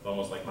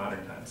 almost like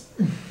modern times.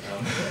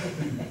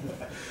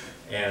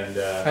 And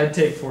I'd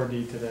take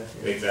 4D today.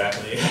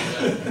 Exactly.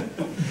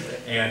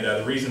 And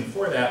the reason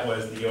for that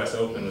was the U.S.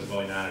 Open was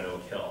going on at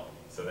Oak Hill,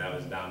 so that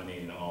was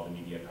dominating all the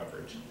media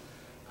coverage.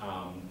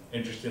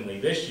 Interestingly,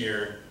 this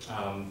year,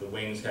 the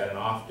Wings had an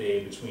off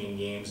day between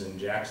games in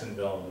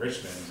Jacksonville and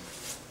Richmond,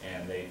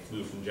 and they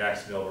flew from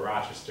Jacksonville to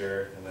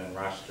Rochester, and then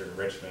Rochester to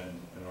Richmond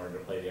in order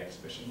to play the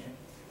exhibition game.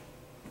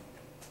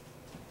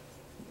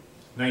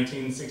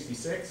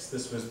 1966,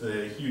 this was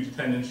the huge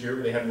attendance year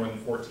where they had more than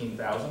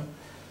 14,000.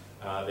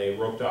 They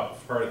roped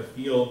off part of the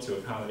field to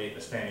accommodate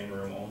the standing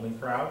room only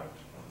crowd.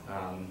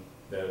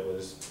 That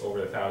was over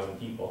 1,000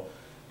 people.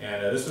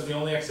 And this was the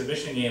only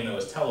exhibition game that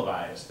was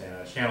televised.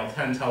 And Channel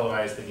 10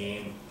 televised the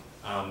game.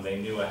 They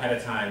knew ahead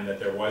of time that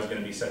there was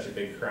going to be such a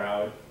big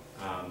crowd.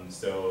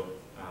 So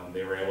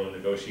they were able to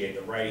negotiate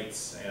the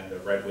rights, and the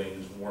Red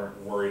Wings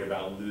weren't worried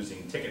about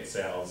losing ticket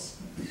sales,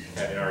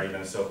 having already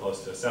been so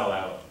close to a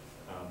sellout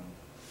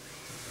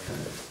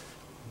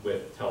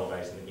with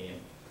televising the game.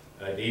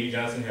 Davey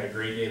Johnson had a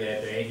great day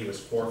that day. He was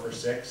 4 for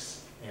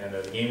 6, and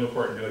the game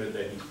report noted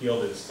that he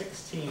fielded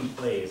 16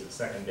 plays at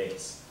second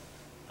base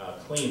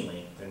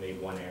cleanly and made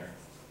 1 error.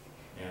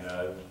 And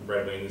the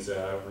Red Wings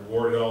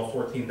rewarded all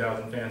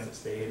 14,000 fans that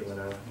stayed when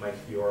Mike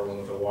Fiore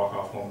went with a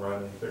walk-off home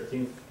run in the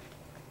 13th.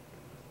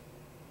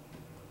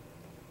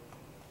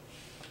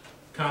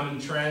 Common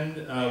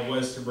trend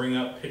was to bring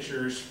up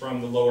pitchers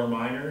from the lower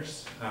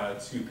minors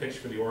to pitch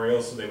for the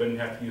Orioles so they wouldn't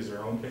have to use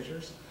their own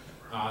pitchers.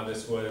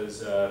 This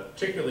was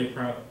particularly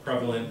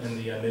prevalent in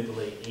the mid to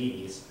late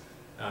 80s.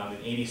 In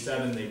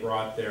 '87, they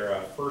brought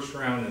their 1st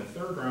round and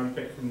 3rd round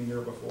pick from the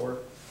year before,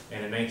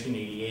 and in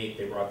 1988,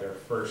 they brought their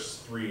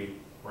first 3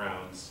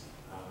 rounds,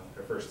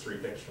 their first 3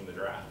 picks from the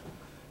draft.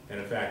 And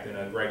in fact,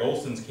 in Greg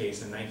Olson's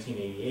case in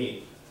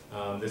 1988,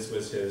 this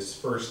was his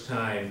first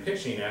time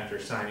pitching after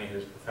signing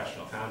his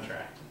professional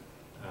contract.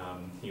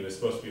 He was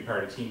supposed to be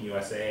part of Team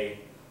USA,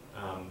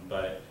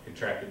 but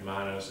contracted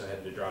mono, so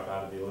had to drop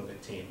out of the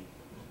Olympic team.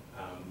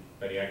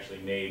 but he actually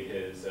made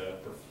his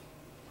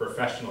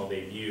professional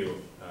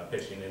debut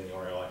pitching in the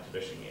Oriole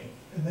exhibition game.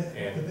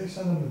 And did they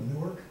send him to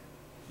Newark?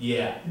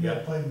 Yeah, He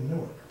got played in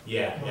Newark.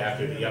 yeah.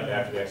 After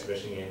the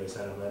exhibition game, they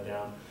sent him that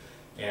down.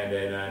 And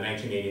in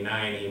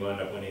 1989, he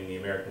wound up winning the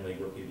American League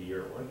Rookie of the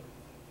Year award.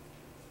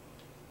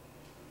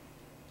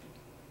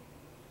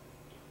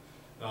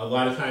 A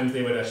lot of times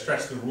they would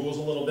stretch the rules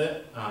a little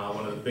bit.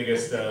 One of the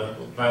biggest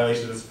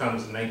violations of this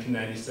comes in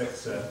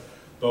 1996.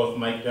 Both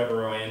Mike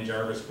Devereaux and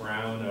Jarvis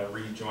Brown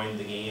rejoined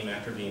the game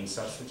after being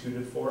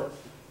substituted for.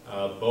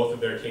 Both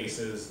of their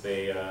cases,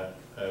 it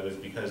was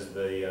because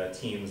the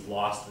teams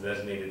lost the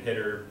designated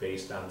hitter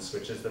based on the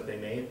switches that they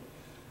made.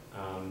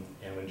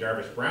 And when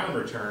Jarvis Brown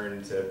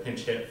returned to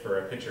pinch hit for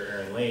a pitcher,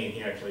 Aaron Lane,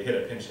 he actually hit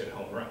a pinch hit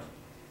home run.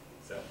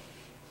 So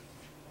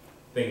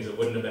things that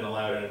wouldn't have been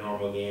allowed in a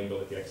normal game, but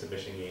with the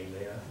exhibition game,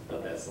 they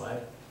let that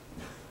slide.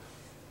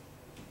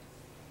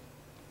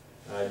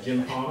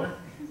 Jim Palmer,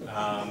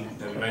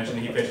 as we mentioned,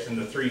 he pitched in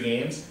the 3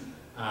 games.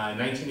 In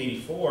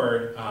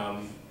 1984,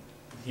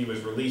 he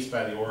was released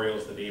by the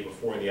Orioles the day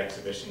before the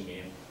exhibition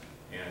game,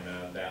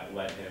 and that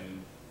led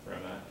him from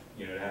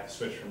to have to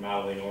switch from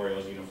modeling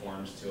Orioles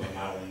uniforms to a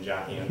modeling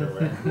jockey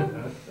underwear,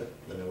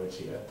 which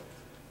he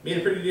made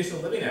a pretty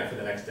decent living at for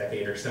the next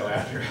decade or so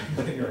after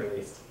being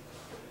released.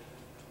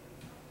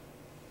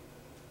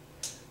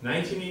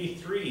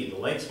 1983, the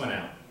lights went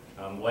out.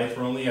 The lights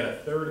were only at a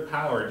third of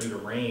power due to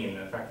rain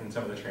affecting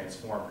some of the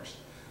transformers.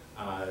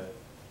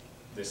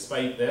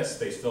 Despite this,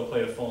 they still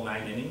played a full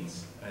 9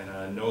 innings,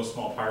 and no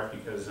small part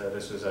because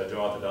this was Joe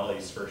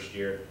Altobelli's first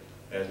year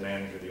as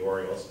manager of the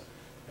Orioles.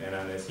 And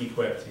as he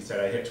quipped, he said,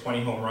 "I hit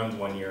 20 home runs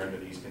one year under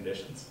these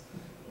conditions."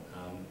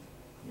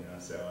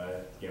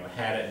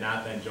 Had it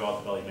not been Joe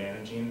Altobelli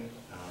managing,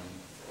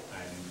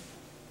 I'm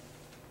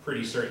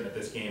pretty certain that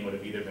this game would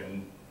have either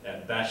been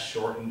at best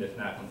shortened, if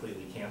not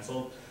completely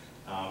canceled.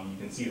 You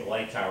can see the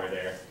light tower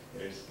there.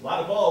 There's a lot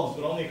of bulbs,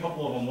 but only a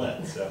couple of them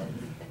lit. So,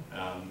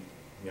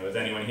 was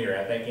anyone here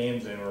at that game?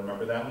 Does anyone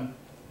remember that one?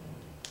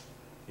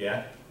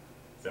 Yeah?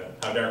 So,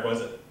 how dark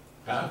was it?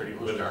 It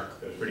was dark.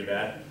 It was pretty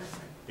bad.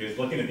 He was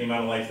looking at the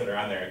amount of lights that are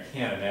on there. I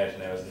can't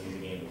imagine that was an easy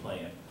game to play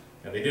in.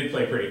 Now, they did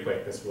play pretty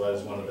quick. This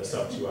was one of the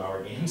sub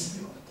 2-hour games.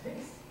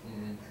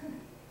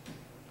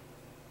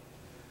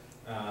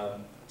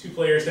 2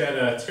 players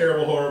had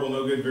terrible, horrible,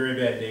 no good, very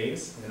bad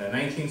days. In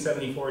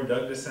 1974,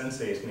 Doug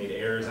DeSenseis made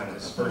errors on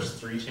his first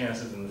 3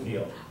 chances in the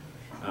field.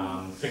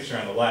 Picture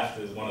on the left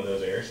is one of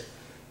those errors.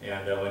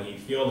 And when he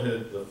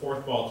fielded the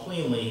 4th ball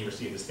cleanly, he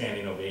received a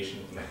standing ovation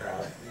from the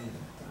crowd.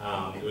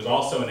 It was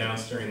also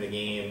announced during the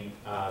game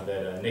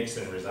that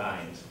Nixon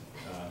resigned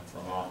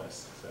from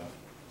office. So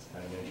it's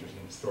kind of an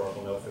interesting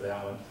historical note for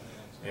that one.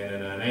 And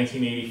in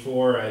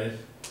 1984,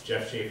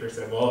 Jeff Schaefer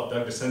said, "Well, if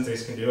Doug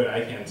DeSenseis can do it,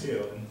 I can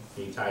too." And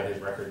he tied his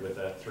record with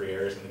 3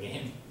 errors in the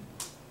game.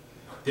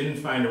 Didn't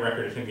find a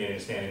record of him getting a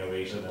standing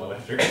ovation though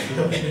after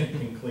fielding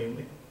it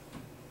cleanly.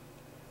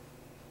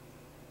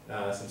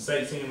 Some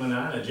sightseeing went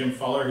on. Jim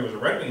Fuller, who was a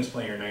Red Wings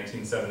player in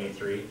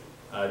 1973,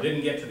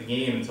 didn't get to the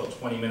game until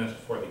 20 minutes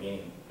before the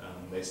game.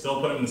 They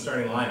still put him in the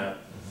starting lineup,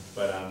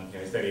 but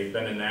he said he'd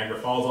been in Niagara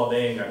Falls all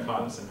day and got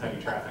caught in some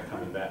heavy traffic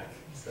coming back.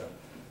 So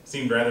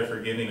seemed rather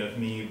forgiving of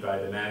me by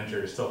the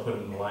manager to still put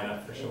him in the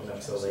lineup for showing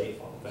up so late,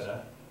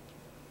 but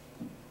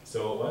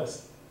so it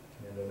was.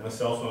 And there were no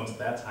cell phones at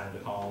that time to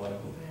call and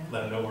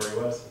let him know where he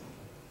was.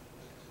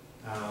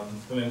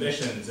 Some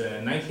ambitions.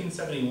 In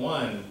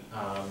 1971,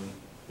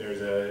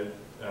 there's a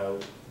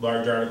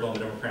large article in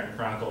the Democratic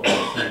Chronicle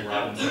about Frank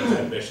Robinson's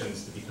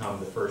ambitions to become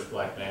the first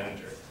black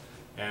manager.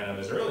 And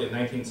as early as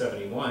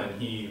 1971,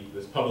 he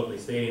was publicly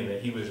stating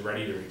that he was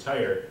ready to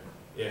retire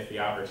if the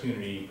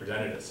opportunity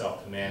presented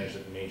itself to manage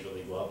at the major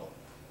league level.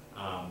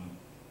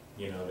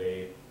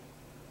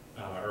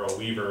 Earl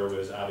Weaver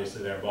was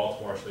obviously there in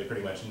Baltimore, so they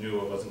pretty much knew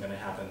it wasn't going to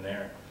happen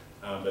there.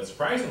 But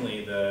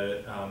surprisingly,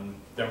 the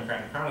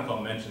Democratic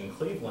Chronicle mentioned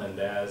Cleveland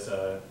as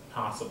a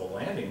possible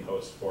landing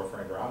post for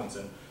Frank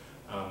Robinson.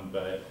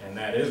 And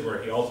that is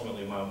where he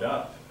ultimately wound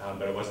up,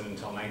 but it wasn't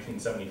until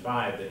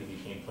 1975 that he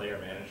became player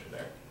manager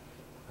there.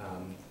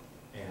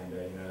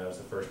 That was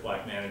the first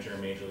black manager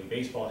in Major League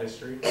Baseball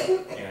history,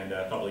 and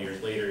a couple of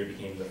years later he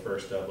became the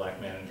first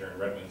black manager in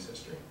Red Wings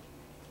history.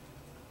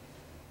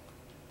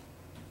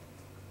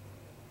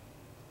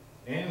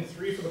 And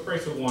 3 for the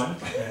price of 1.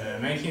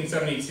 In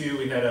 1972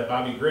 we had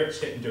Bobby Grich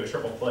hit into a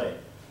triple play.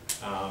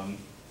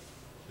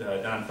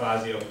 Don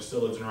Fazio, who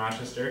still lives in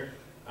Rochester,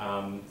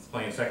 was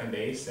playing second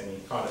base, and he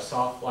caught a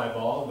soft fly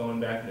ball going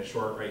back into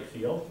short right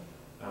field.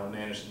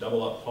 Managed to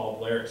double up Paul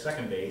Blair at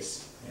second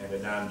base,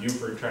 and Don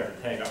Buford tried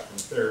to tag up from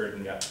third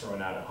and got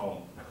thrown out at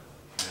home.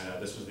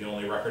 This was the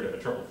only record of a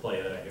triple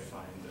play that I could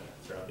find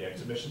throughout the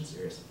exhibition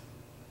series.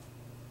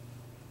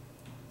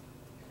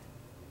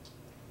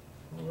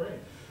 All right.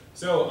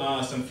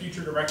 So some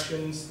future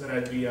directions that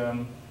I'd be,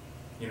 that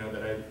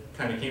I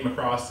kind of came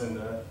across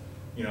and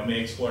may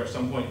explore at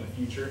some point in the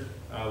future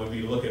would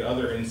be to look at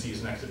other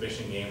in-season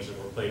exhibition games that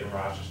were played in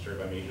Rochester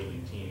by major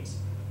league teams.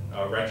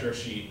 Retro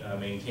Sheet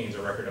maintains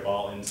a record of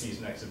all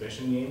in-season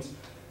exhibition games,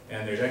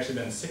 And there's actually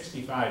been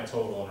 65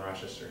 total in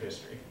Rochester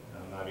history.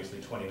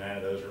 Obviously 29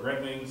 of those are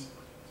Red Wings,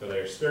 so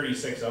there's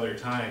 36 other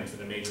times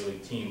that a major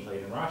league team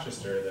played in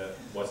Rochester that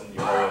wasn't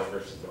the Orioles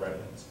versus the Red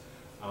Wings.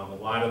 A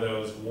lot of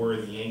those were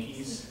the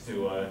Yankees,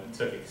 who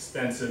took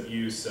extensive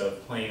use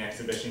of playing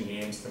exhibition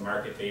games to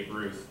market Babe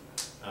Ruth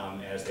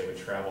as they would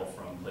travel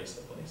from place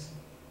to place.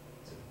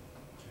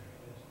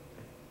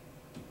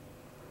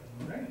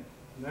 All right, and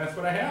that's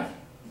what I have.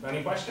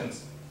 Any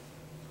questions?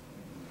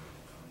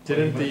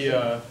 Didn't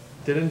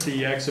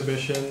the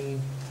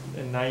exhibition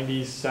in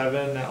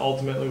 '97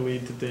 ultimately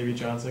lead to Davey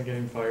Johnson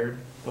getting fired,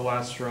 the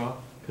last straw,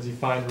 because he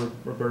fined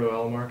Roberto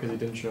Alomar because he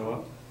didn't show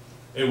up?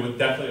 It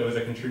was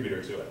a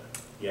contributor to it.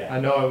 Yeah. I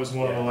know it was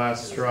one of the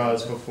last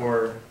straws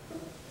before.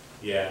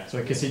 Yeah. So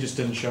I guess he just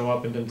didn't show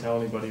up and didn't tell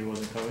anybody he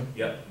wasn't coming.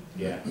 Yep.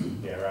 Yeah.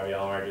 Yeah. Robbie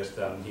Alomar just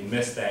he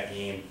missed that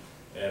game,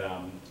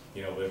 and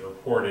it was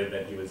reported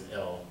that he was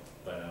ill,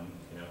 but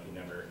he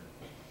never.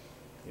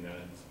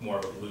 It's more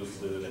of a blue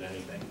flu than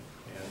anything,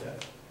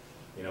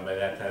 and by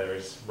that time there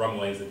was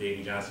rumblings that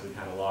Davey Johnson had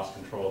kind of lost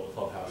control of the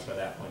clubhouse by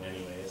that point,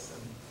 anyways,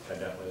 and that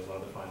definitely was one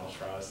of the final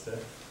straws to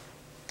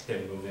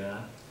him moving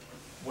on.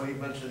 When you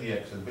mentioned the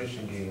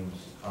exhibition games,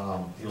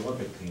 the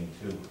Olympic team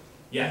too.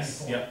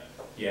 Yes, yep,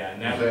 yeah,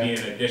 and that would be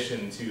in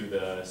addition to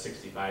the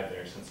 65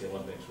 there, since the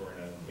Olympics were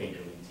in a major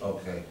league team.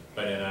 Okay.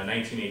 But in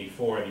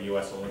 1984, the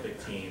U.S.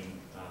 Olympic team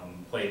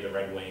played the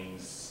Red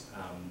Wings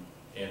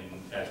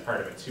as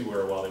part of a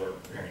tour while they were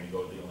preparing to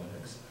go to the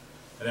Olympics.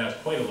 And that was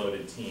quite a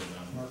loaded team.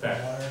 In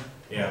fact,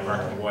 yeah,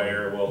 Mark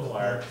McGuire, Will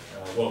Clark,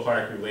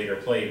 who later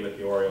played with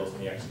the Orioles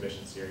in the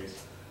exhibition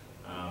series,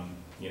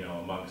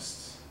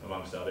 amongst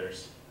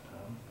others.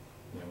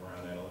 We're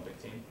on that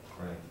Olympic team.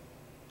 Right.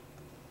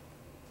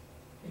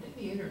 And did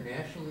the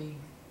International League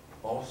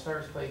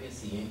All-Stars play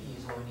against the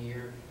Yankees one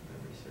year?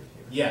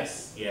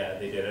 Yes, yeah,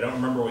 they did. I don't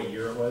remember what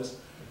year it was,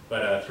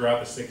 but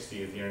throughout the 60s,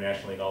 the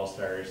International League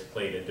All-Stars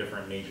played a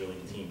different major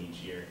league team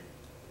each year.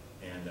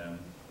 And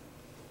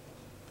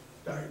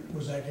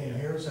was that game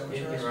here? Is that what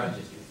you're In asking?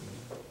 Rochester.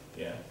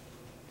 yeah.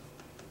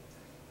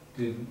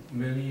 Did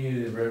many of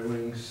the Red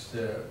Wings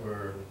that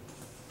were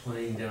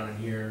playing down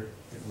here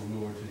that will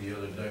go over to the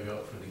other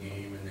dugout for the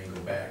game and then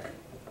go back?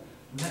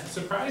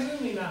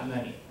 Surprisingly, not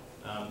many.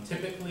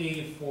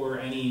 Typically, for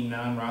any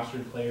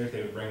non-rostered players,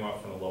 they would bring them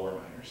up from the lower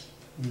minors.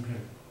 Okay.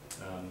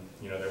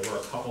 There were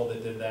a couple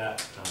that did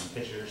that,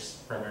 pitchers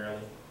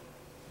primarily,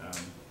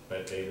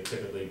 but they would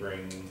typically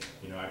bring,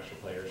 extra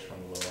players from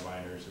the lower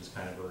minors as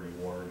kind of a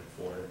reward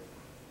for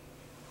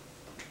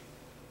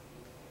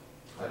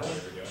what they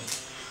were doing.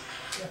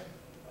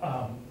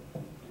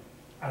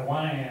 I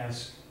want to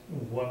ask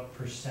what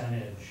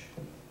percentage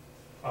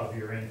of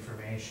your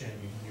information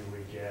you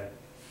would get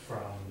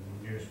from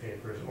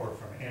newspapers or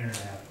from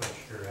internet, which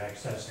you're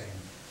accessing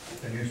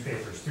the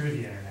newspapers through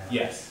the internet.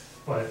 Yes.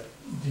 But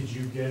did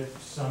you get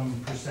some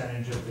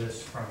percentage of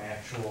this from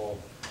actual,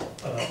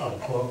 a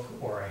book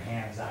or a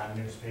hands-on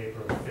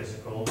newspaper,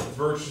 physical? No,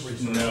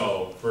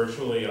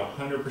 virtually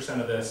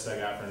 100% of this I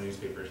got from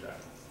newspapers.com.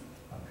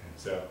 Okay.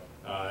 So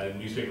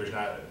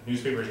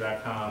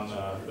newspapers.com,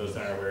 for those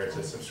that aren't aware, it's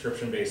a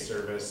subscription-based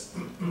service.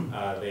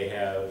 They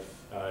have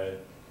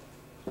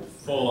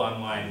full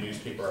online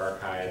newspaper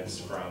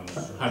archives from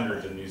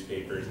hundreds of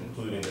newspapers,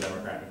 including the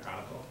Democrat and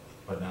Chronicle.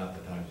 But not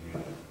the Times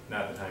Union.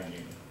 Not the Times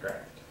Union,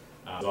 correct.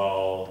 It's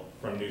all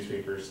from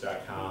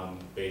newspapers.com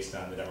based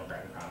on the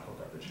Democrat and Chronicle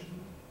coverage.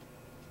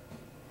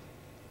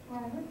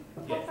 Ryan,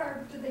 Yeah. how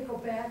far did they go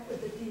back with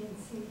the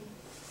DNC?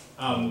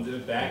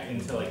 Back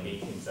into like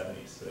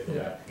 1870s, so they go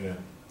back. Yeah.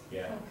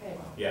 Yeah. Okay.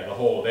 Yeah, they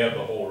have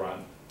the whole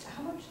run.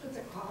 How much does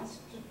it cost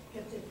to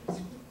get the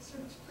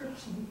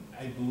subscription?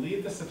 I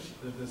believe the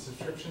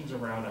subscription's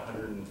around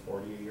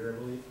 $140 a year, I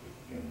believe.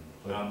 Yeah.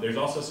 There's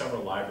also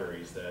several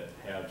libraries that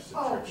have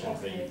subscriptions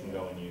that you okay. can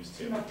go and use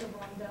Too too. much of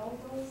Rondell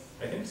does?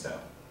 I think so.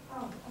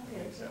 Oh,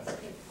 okay, So. that's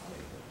good.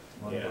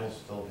 Rundle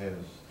still has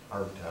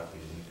hard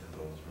copies you can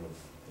go through.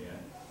 Yeah,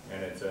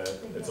 and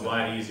it's a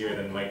lot easier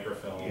than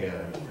microfilm. Yeah, or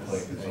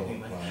like its own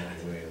anything like fine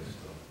that. way and stuff.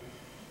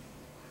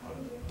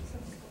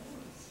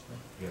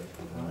 Yeah.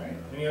 All right.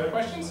 Any other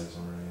questions? Lights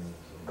on it,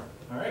 so.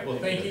 All right. Well,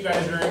 thank you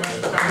guys very much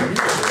for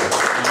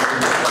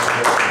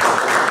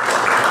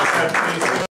coming.